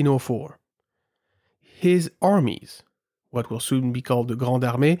 1804. His armies, what will soon be called the Grande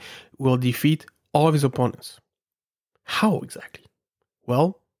Armée, will defeat all of his opponents. How exactly?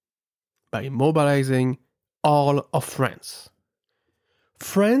 Well, by mobilizing all of France.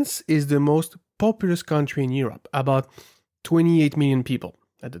 France is the most populous country in Europe, about 28 million people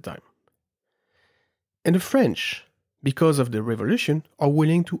at the time. And the French, because of the revolution, are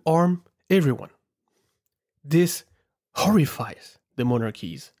willing to arm everyone. This horrifies the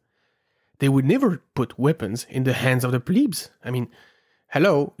monarchies. They would never put weapons in the hands of the plebes. I mean,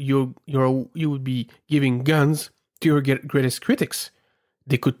 hello, you would be giving guns to your greatest critics.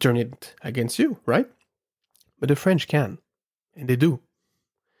 They could turn it against you, right? But the French can, and they do.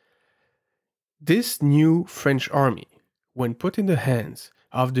 This new French army, when put in the hands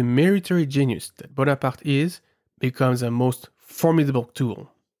of the military genius that Bonaparte is, becomes a most formidable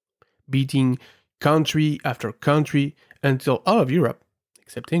tool, beating country after country until all of Europe,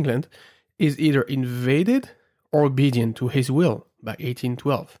 except England, is either invaded or obedient to his will by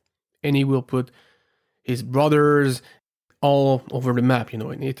 1812. And he will put his brothers all over the map,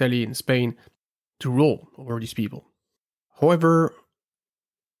 in Italy and Spain, to rule over these people. However,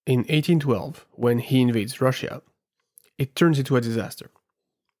 in 1812, when he invades Russia, it turns into a disaster.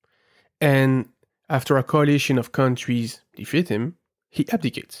 And after a coalition of countries defeat him, he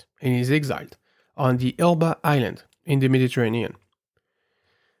abdicates and is exiled on the Elba Island in the Mediterranean.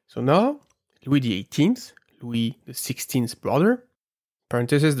 So now, Louis XVIII, Louis XVI's brother,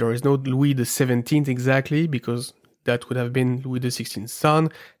 parenthesis, there is no Louis XVII exactly because that would have been Louis XVI's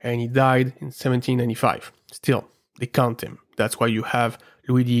son, and he died in 1795. Still, they count him. That's why you have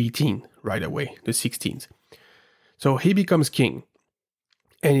Louis XVIII right away, the 16th. So he becomes king,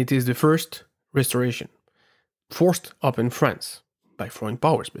 and it is the first restoration, forced up in France by foreign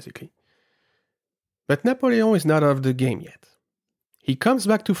powers, basically. But Napoleon is not out of the game yet. He comes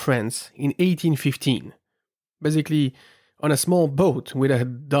back to France in 1815, basically on a small boat with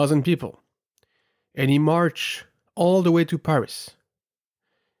 12 people, and he marches all the way to Paris.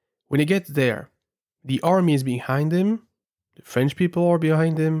 When he gets there, the army is behind him, the French people are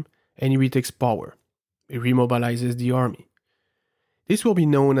behind him, and he retakes power. He remobilizes the army. This will be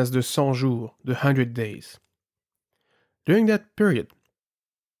known as the 100 jours, the 100 days. During that period,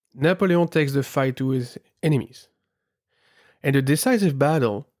 Napoleon takes the fight to his enemies. And the decisive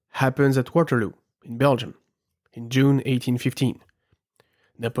battle happens at Waterloo, in Belgium, in June 1815.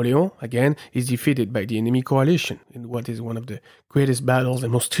 Napoleon, again, is defeated by the enemy coalition in what is one of the greatest battles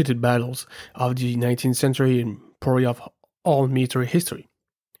and most treated battles of the 19th century and probably of all military history.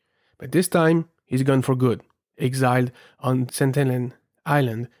 But this time, he's gone for good, exiled on St. Helena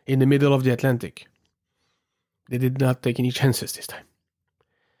Island in the middle of the Atlantic. They did not take any chances this time.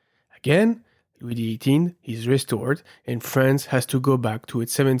 Again, Louis XVIII is restored, and France has to go back to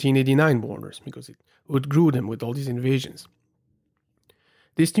its 1789 borders because it outgrew them with all these invasions.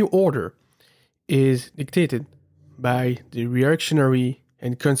 This new order is dictated by the reactionary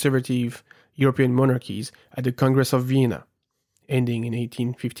and conservative European monarchies at the Congress of Vienna, ending in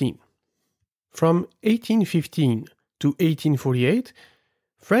 1815. From 1815 to 1848,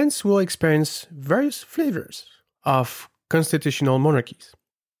 France will experience various flavors of constitutional monarchies.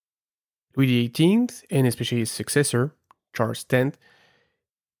 Louis XVIII, and especially his successor, Charles X,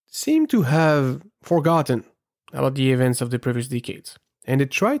 seem to have forgotten about the events of the previous decades, and they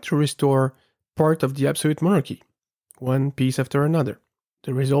tried to restore part of the absolute monarchy, one piece after another.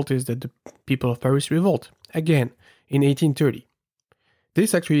 The result is that the people of Paris revolt, again, in 1830.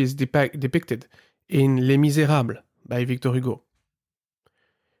 This actually is depicted in Les Misérables by Victor Hugo.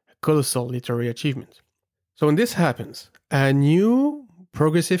 A colossal literary achievement. So when this happens, a new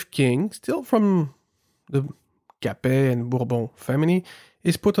progressive king, still from the Capet and Bourbon family,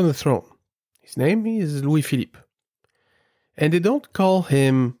 is put on the throne. His name is Louis Philippe. And they don't call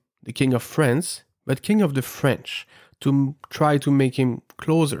him the King of France, but King of the French, to try to make him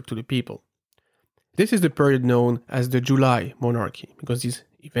closer to the people. This is the period known as the July Monarchy, because these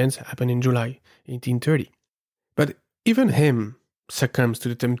events happen in July 1830. But even him succumbs to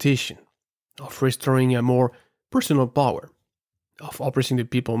the temptation of restoring a more personal power, of oppressing the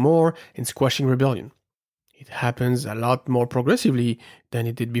people more and squashing rebellion. It happens a lot more progressively than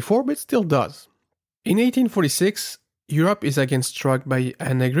it did before, but it still does. In 1846, Europe is again struck by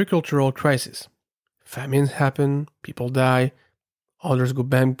an agricultural crisis. Famines happen, people die, others go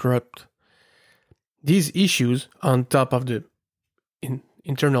bankrupt. These issues, on top of the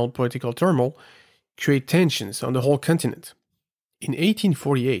internal political turmoil, create tensions on the whole continent. In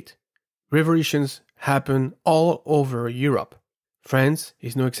 1848, revolutions happen all over Europe. France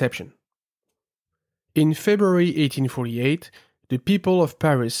is no exception. In February 1848, the people of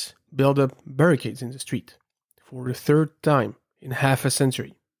Paris build up barricades in the street, for the third time in half a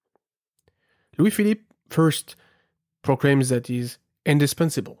century. Louis-Philippe first proclaims that he is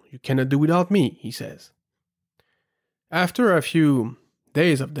indispensable. You cannot do without me, he says. After a few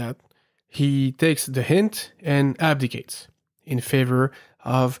days of that, he takes the hint and abdicates in favor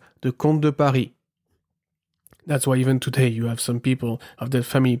of the Comte de Paris. That's why even today you have some people of that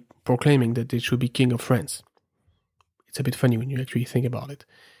family proclaiming that they should be king of France. It's a bit funny when you actually think about it.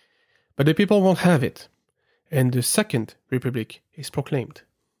 But the people won't have it, and the Second Republic is proclaimed.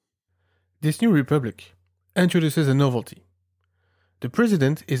 This new republic introduces a novelty. The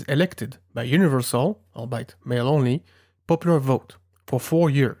president is elected by universal, albeit male-only, popular vote for 4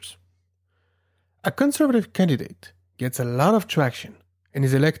 years. A conservative candidate gets a lot of traction and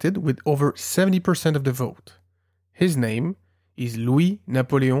is elected with over 70% of the vote. His name is Louis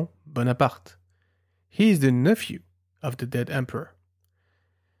Napoléon Bonaparte. He is the nephew of the dead emperor.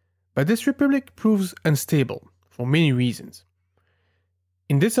 But this republic proves unstable for many reasons.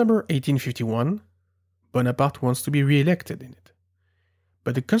 In December 1851, Bonaparte wants to be re-elected in it.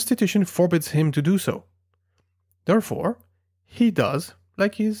 But the constitution forbids him to do so. Therefore, he does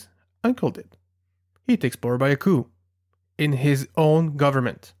like his uncle did. He takes power by a coup in his own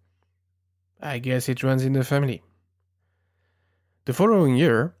government. I guess it runs in the family. The following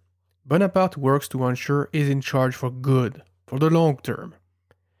year, Bonaparte works to ensure he's in charge for good, for the long term.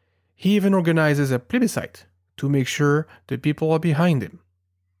 He even organizes a plebiscite to make sure the people are behind him,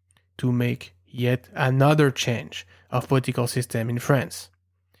 to make yet another change of political system in France.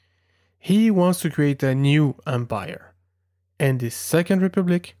 He wants to create a new empire, and this Second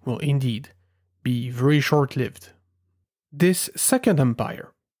Republic will indeed be very short-lived. This Second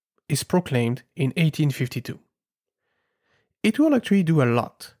Empire is proclaimed in 1852. It will actually do a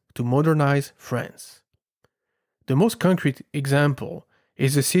lot to modernize France. The most concrete example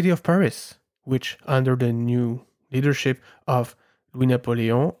is the city of Paris, which, under the new leadership of Louis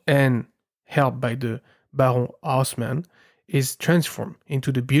Napoleon and helped by the Baron Haussmann, is transformed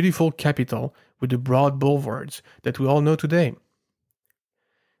into the beautiful capital with the broad boulevards that we all know today.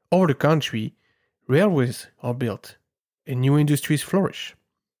 Over the country, railways are built and new industries flourish.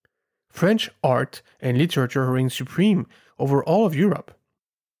 French art and literature reign supreme over all of Europe.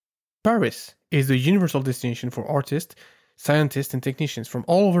 Paris is the universal destination for artists, scientists, and technicians from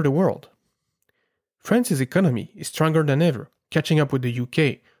all over the world. France's economy is stronger than ever, catching up with the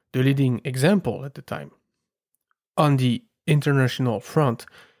UK, the leading example at the time. On the international front,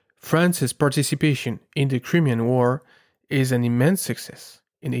 France's participation in the Crimean War is an immense success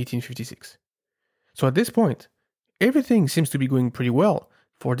in 1856. So at this point, everything seems to be going pretty well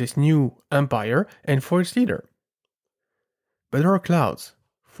for this new empire and for its leader. But there are clouds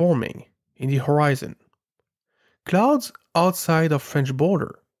forming in the horizon. Clouds outside of French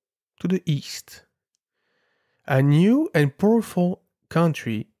border, to the east. A new and powerful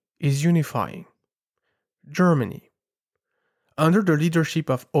country is unifying. Germany. Under the leadership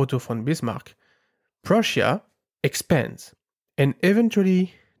of Otto von Bismarck, Prussia expands, and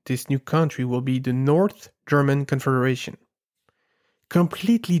eventually this new country will be the North German Confederation,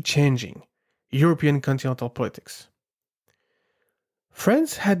 completely changing European continental politics.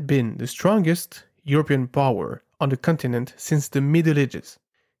 France had been the strongest European power on the continent since the Middle Ages.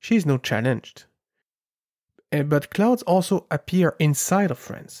 She is not challenged. But clouds also appear inside of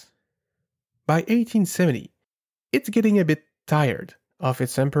France. By 1870, it's getting a bit tired of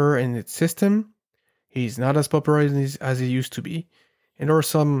its emperor and its system. He's not as popular as he used to be, and there are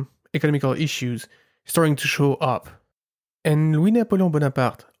some economical issues starting to show up. And Louis Napoleon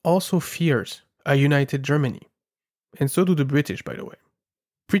Bonaparte also fears a united Germany, and so do the British, by the way.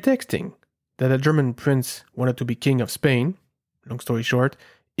 Pretexting that a German prince wanted to be king of Spain, long story short,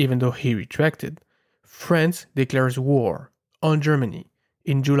 even though he retracted, France declares war on Germany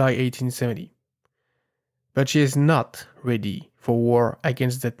in July 1870. But she is not ready for war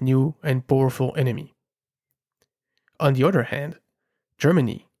against that new and powerful enemy. On the other hand,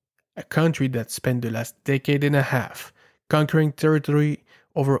 Germany, a country that spent the last decade and a half conquering territory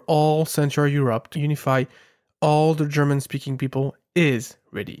over all Central Europe to unify all the German-speaking people, is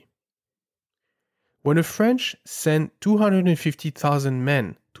ready. When the French sent 250,000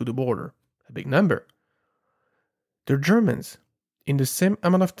 men to the border, a big number, the Germans, in the same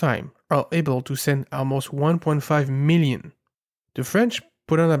amount of time, are able to send almost 1.5 million. The French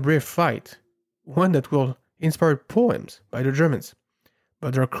put on a brave fight one that will inspire poems by the Germans,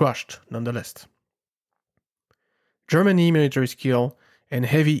 but they're crushed nonetheless. Germany's military skill and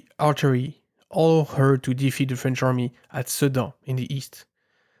heavy artillery allowed her to defeat the French army at Sedan in the east,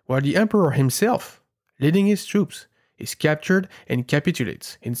 while the emperor himself, leading his troops, is captured and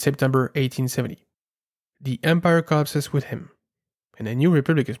capitulates in September 1870. The empire collapses with him, and a new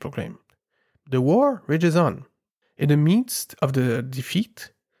republic is proclaimed. The war rages on. In the midst of the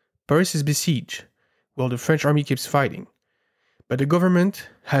defeat, Paris is besieged, while the French army keeps fighting. But the government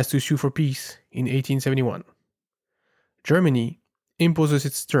has to sue for peace in 1871. Germany imposes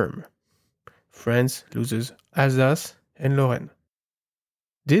its term. France loses Alsace and Lorraine.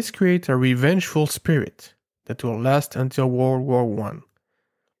 This creates a revengeful spirit that will last until World War I.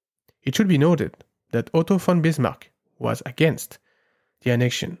 It should be noted that Otto von Bismarck was against the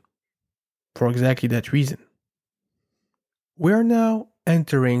annexion for exactly that reason. We are now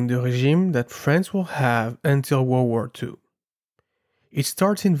entering the regime that France will have until World War II. It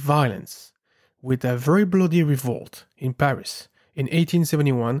starts in violence with a very bloody revolt in Paris in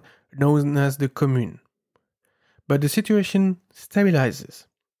 1871 known as the Commune. But the situation stabilizes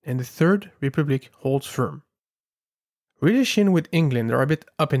and the Third Republic holds firm. Relations with England are a bit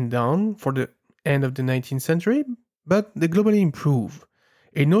up and down for the end of the 19th century, but they globally improve,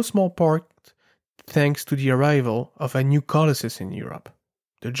 in no small part thanks to the arrival of a new colossus in Europe,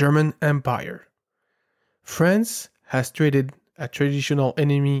 the German Empire. France has traded a traditional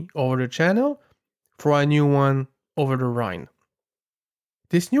enemy over the Channel for a new one over the Rhine.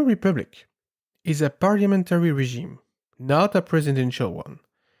 This new republic is a parliamentary regime, not a presidential one.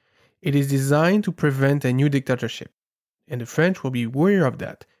 It is designed to prevent a new dictatorship, and the French will be aware of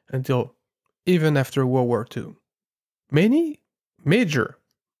that until even after World War II. Many major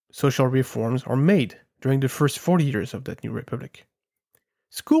social reforms are made during the first 40 years of that new republic.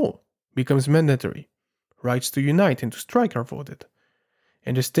 School becomes mandatory, rights to unite and to strike are voted,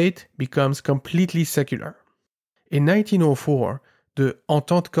 and the state becomes completely secular. In 1904, the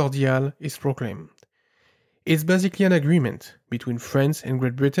Entente Cordiale is proclaimed. It's basically an agreement between France and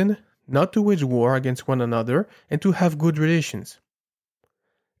Great Britain not to wage war against one another and to have good relations.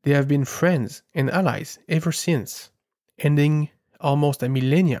 They have been friends and allies ever since, ending almost a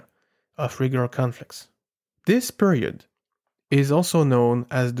millennia of regular conflicts. This period is also known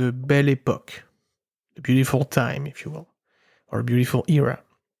as the Belle Époque, the beautiful time, if you will, or beautiful era.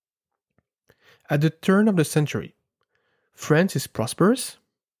 At the turn of the century, France is prosperous,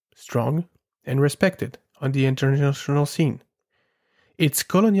 strong, and respected on the international scene. Its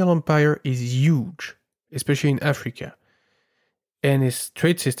colonial empire is huge, especially in Africa, and its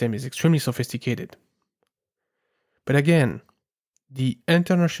trade system is extremely sophisticated. But again, the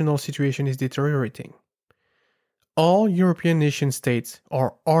international situation is deteriorating. All European nation states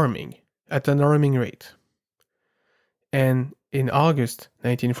are arming at an alarming rate. And in August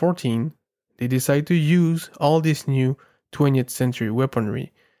 1914, they decide to use all this new 20th century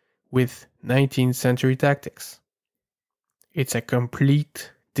weaponry with 19th century tactics. It's a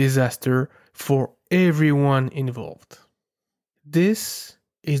complete disaster for everyone involved. This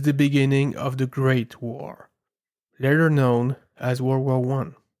is the beginning of the Great War, later known as World War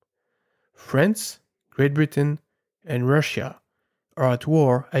I. France, Great Britain, and Russia are at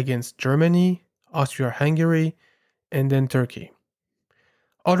war against Germany, Austria-Hungary, and then Turkey.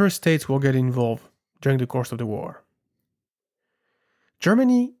 Other states will get involved during the course of the war.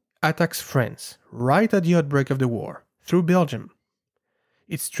 Germany attacks France right at the outbreak of the war through Belgium.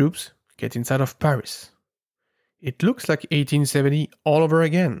 Its troops get inside of Paris. It looks like 1870 all over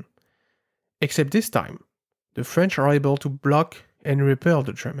again, except this time, the French are able to block and repel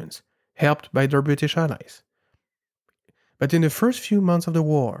the Germans, helped by their British allies. But in the first few months of the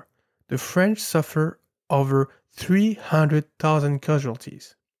war, the French suffer over 300,000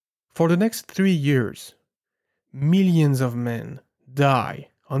 casualties. For the next 3 years, millions of men die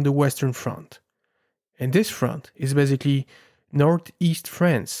on the Western Front. And this front is basically northeast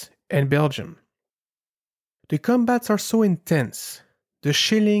France and Belgium. The combats are so intense, the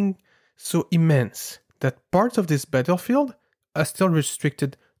shelling so immense, that parts of this battlefield are still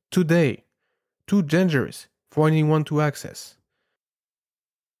restricted today, too dangerous for anyone to access.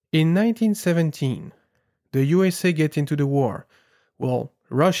 In 1917, the USA get into the war, while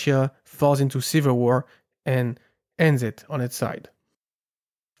Russia falls into civil war and ends it on its side.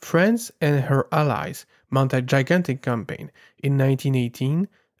 France and her allies mount a gigantic campaign in 1918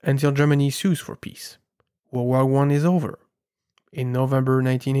 until Germany sues for peace. World War I is over in November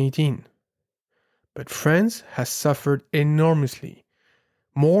 1918. But France has suffered enormously,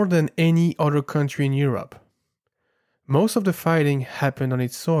 more than any other country in Europe. Most of the fighting happened on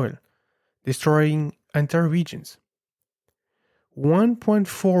its soil, destroying entire regions.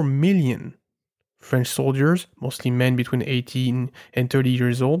 1.4 million French soldiers, mostly men between 18 and 30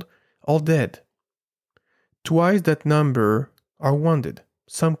 years old, all dead. Twice that number are wounded,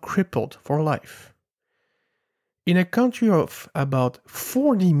 some crippled for life. In a country of about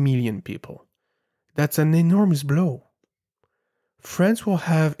 40 million people, that's an enormous blow. France will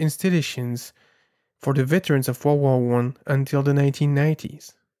have installations for the veterans of World War I until the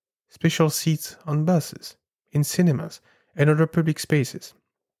 1990s, special seats on buses, in cinemas, and other public spaces.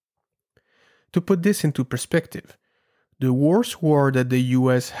 To put this into perspective, the worst war that the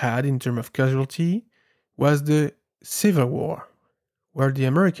US had in terms of casualty was the Civil War, where the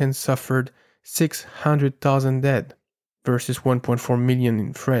Americans suffered 600,000 dead versus 1.4 million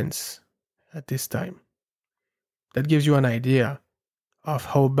in France at this time. That gives you an idea of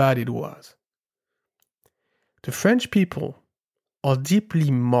how bad it was. The French people are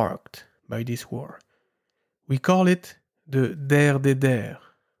deeply marked by this war. We call it the Der des Der,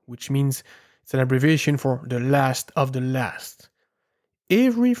 which means it's an abbreviation for the last of the last.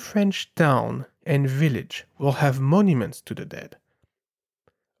 Every French town and village will have monuments to the dead.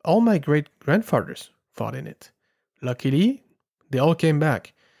 All my great-grandfathers fought in it. Luckily, they all came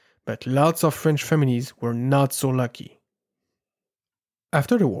back, but lots of French families were not so lucky.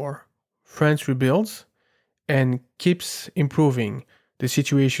 After the war, France rebuilds and keeps improving the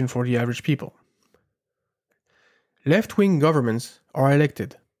situation for the average people. Left-wing governments are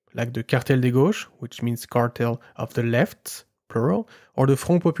elected, like the Cartel des Gauches, which means cartel of the lefts, plural, or the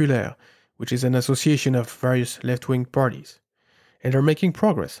Front Populaire, which is an association of various left-wing parties. And are making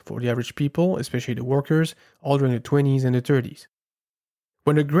progress for the average people, especially the workers, all during the 20s and the 30s.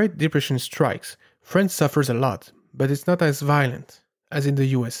 When the Great Depression strikes, France suffers a lot, but it's not as violent as in the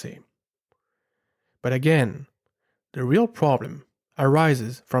USA. But again, the real problem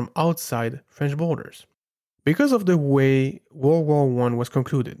arises from outside French borders. Because of the way World War I was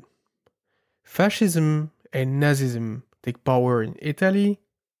concluded, fascism and Nazism take power in Italy,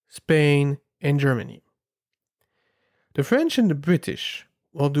 Spain, and Germany. The French and the British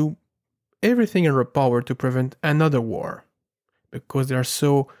will do everything in their power to prevent another war, because they are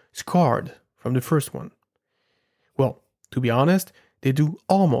so scarred from the first one. Well, to be honest, they do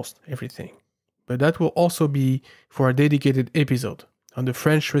almost everything, but that will also be for a dedicated episode on the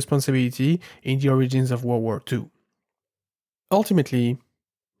French responsibility in the origins of World War II. Ultimately,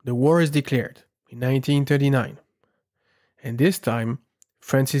 the war is declared in 1939, and this time,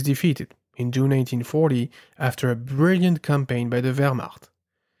 France is defeated in June 1940 after a brilliant campaign by the Wehrmacht.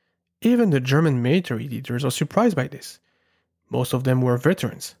 Even the German military leaders are surprised by this. Most of them were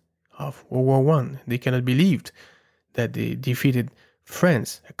veterans of World War I. They cannot believe that they defeated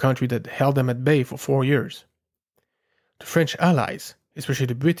France, a country that held them at bay for 4 years. The French allies, especially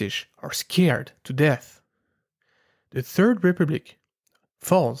the British, are scared to death. The Third Republic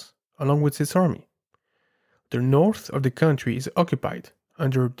falls along with its army. The north of the country is occupied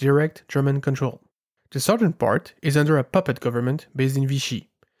under direct German control. The southern part is under a puppet government based in Vichy,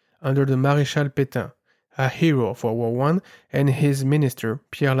 under the Maréchal Pétain, a hero of World War I, and his minister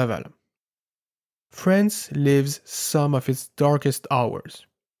Pierre Laval. France lives some of its darkest hours.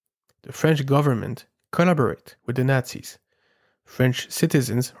 The French government collaborates with the Nazis. French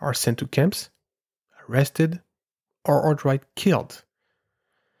citizens are sent to camps, arrested, or outright killed.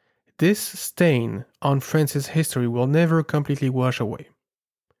 This stain on France's history will never completely wash away.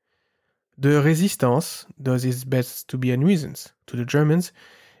 The Resistance does its best to be a nuisance to the Germans,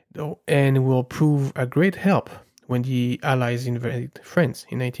 though, and will prove a great help when the Allies invade France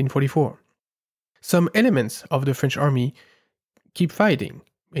in 1944. Some elements of the French army keep fighting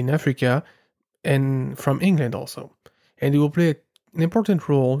in Africa and from England also, and they will play an important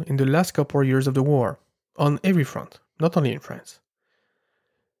role in the last couple of years of the war, on every front, not only in France.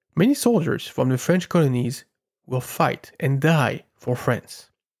 Many soldiers from the French colonies will fight and die for France,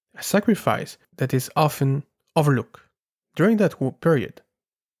 a sacrifice that is often overlooked. During that period,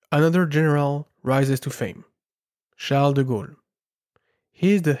 another general rises to fame, Charles de Gaulle.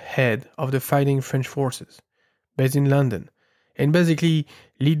 He is the head of the fighting French forces, based in London, and basically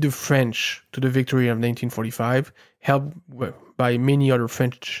lead the French to the victory of 1945, helped by many other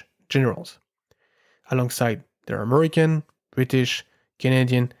French generals, alongside their American, British,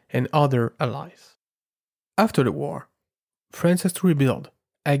 Canadian, and other allies. After the war, France has to rebuild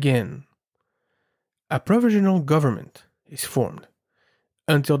again. A provisional government is formed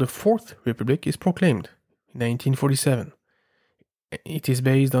until the Fourth Republic is proclaimed in 1947. It is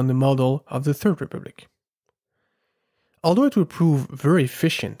based on the model of the Third Republic. Although it will prove very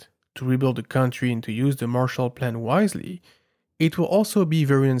efficient to rebuild the country and to use the Marshall Plan wisely, it will also be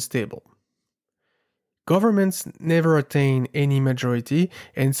very unstable. Governments never attain any majority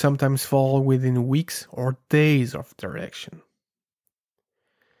and sometimes fall within weeks or days of their election.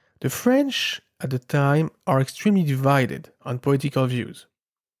 The French at the time are extremely divided on political views.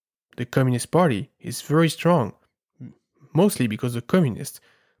 The Communist Party is very strong, mostly because the communists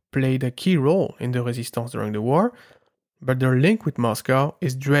played a key role in the resistance during the war, but their link with Moscow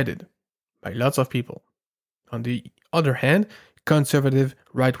is dreaded by lots of people. On the other hand, conservative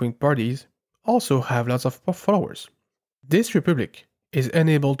right-wing parties also have lots of followers. This republic is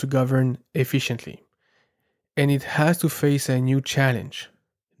unable to govern efficiently, and it has to face a new challenge: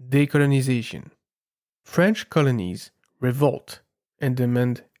 decolonization. French colonies revolt and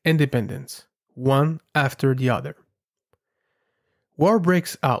demand independence, one after the other. War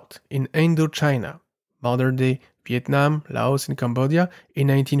breaks out in Indochina, modern-day Vietnam, Laos, and Cambodia in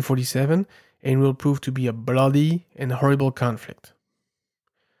 1947, and will prove to be a bloody and horrible conflict.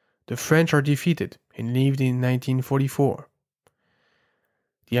 The French are defeated and leave in 1944.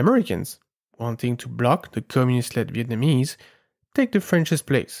 The Americans, wanting to block the communist-led Vietnamese, take the French's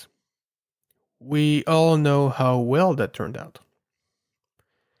place. We all know how well that turned out.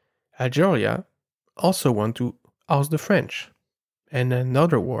 Algeria also want to oust the French, and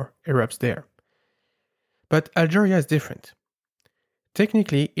another war erupts there. But Algeria is different.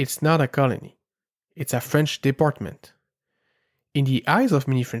 Technically, it's not a colony. It's a French department. In the eyes of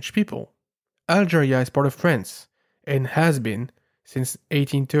many French people, Algeria is part of France and has been since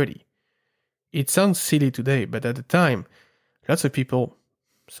 1830. It sounds silly today, but at the time, lots of people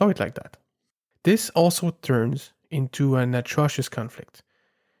saw it like that. This also turns into an atrocious conflict.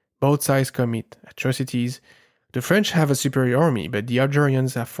 Both sides commit atrocities. The French have a superior army, but the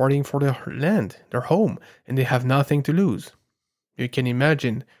Algerians are fighting for their land, their home, and they have nothing to lose. You can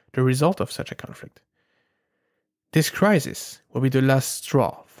imagine the result of such a conflict. This crisis will be the last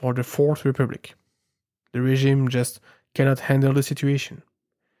straw for the Fourth Republic. The regime just cannot handle the situation.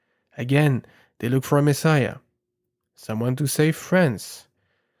 Again, they look for a messiah, someone to save France.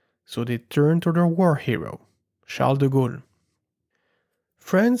 So they turn to their war hero, Charles de Gaulle.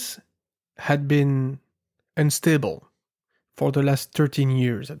 France had been unstable for the last 13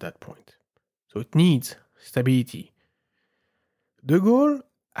 years at that point, so it needs stability. De Gaulle,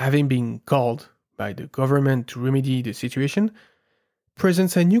 having been called by the government to remedy the situation,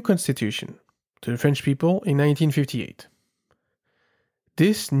 presents a new constitution to the French people in 1958.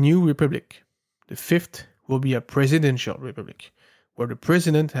 This new republic, the fifth, will be a presidential republic, where the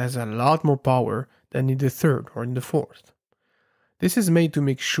president has a lot more power than in the third or in the fourth. This is made to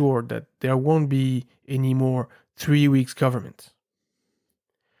make sure that there won't be any more 3 weeks government.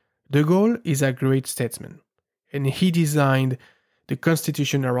 De Gaulle is a great statesman, and he designed the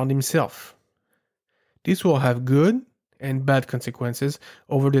constitution around himself. This will have good and bad consequences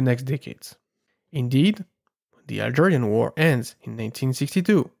over the next decades. Indeed, the Algerian War ends in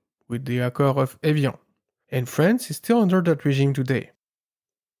 1962 with the Accord of Evian, and France is still under that regime today.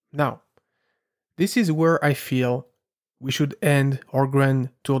 Now, this is where I feel we should end our grand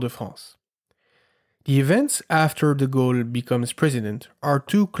Tour de France. The events after de Gaulle becomes president are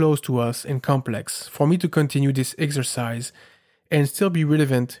too close to us and complex for me to continue this exercise and still be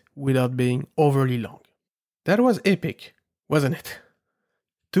relevant without being overly long. That was epic, wasn't it?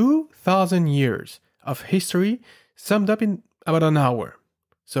 2,000 years of history summed up in about an hour.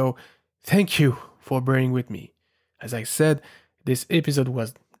 So, thank you for bearing with me. As I said, this episode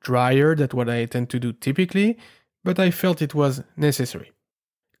was drier than what I tend to do typically, but I felt it was necessary.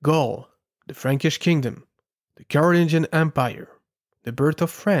 Gaul, the Frankish kingdom, the Carolingian Empire, the birth of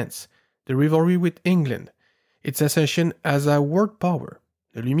France, the rivalry with England, its ascension as a world power,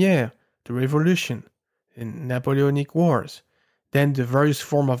 the Lumières, the Revolution, the Napoleonic Wars, then the various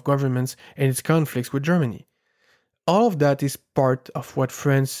forms of governments and its conflicts with Germany. All of that is part of what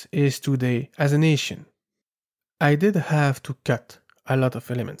France is today as a nation. I did have to cut a lot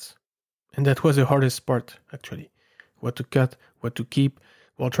of elements, and that was the hardest part, actually. What to cut, what to keep,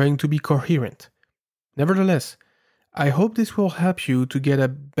 while trying to be coherent. Nevertheless, I hope this will help you to get a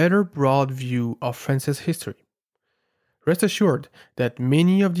better broad view of France's history. Rest assured that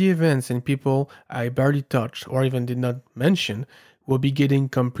many of the events and people I barely touched or even did not mention will be getting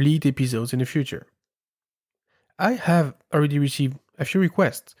complete episodes in the future. I have already received a few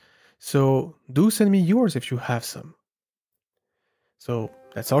requests, so do send me yours if you have some. So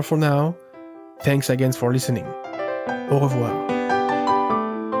that's all for now. Thanks again for listening. Au revoir.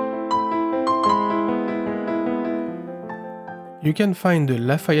 You can find the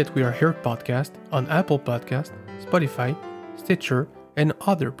Lafayette We Are Here podcast on Apple Podcast, Spotify, Stitcher, and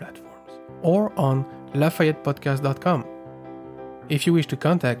other platforms, or on LafayettePodcast.com. If you wish to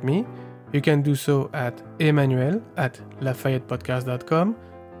contact me, You can do so at emmanuel@lafayettepodcast.com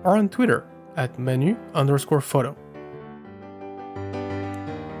or on Twitter at manu_photo.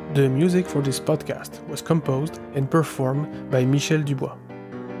 The music for this podcast was composed and performed by Michel Dubois.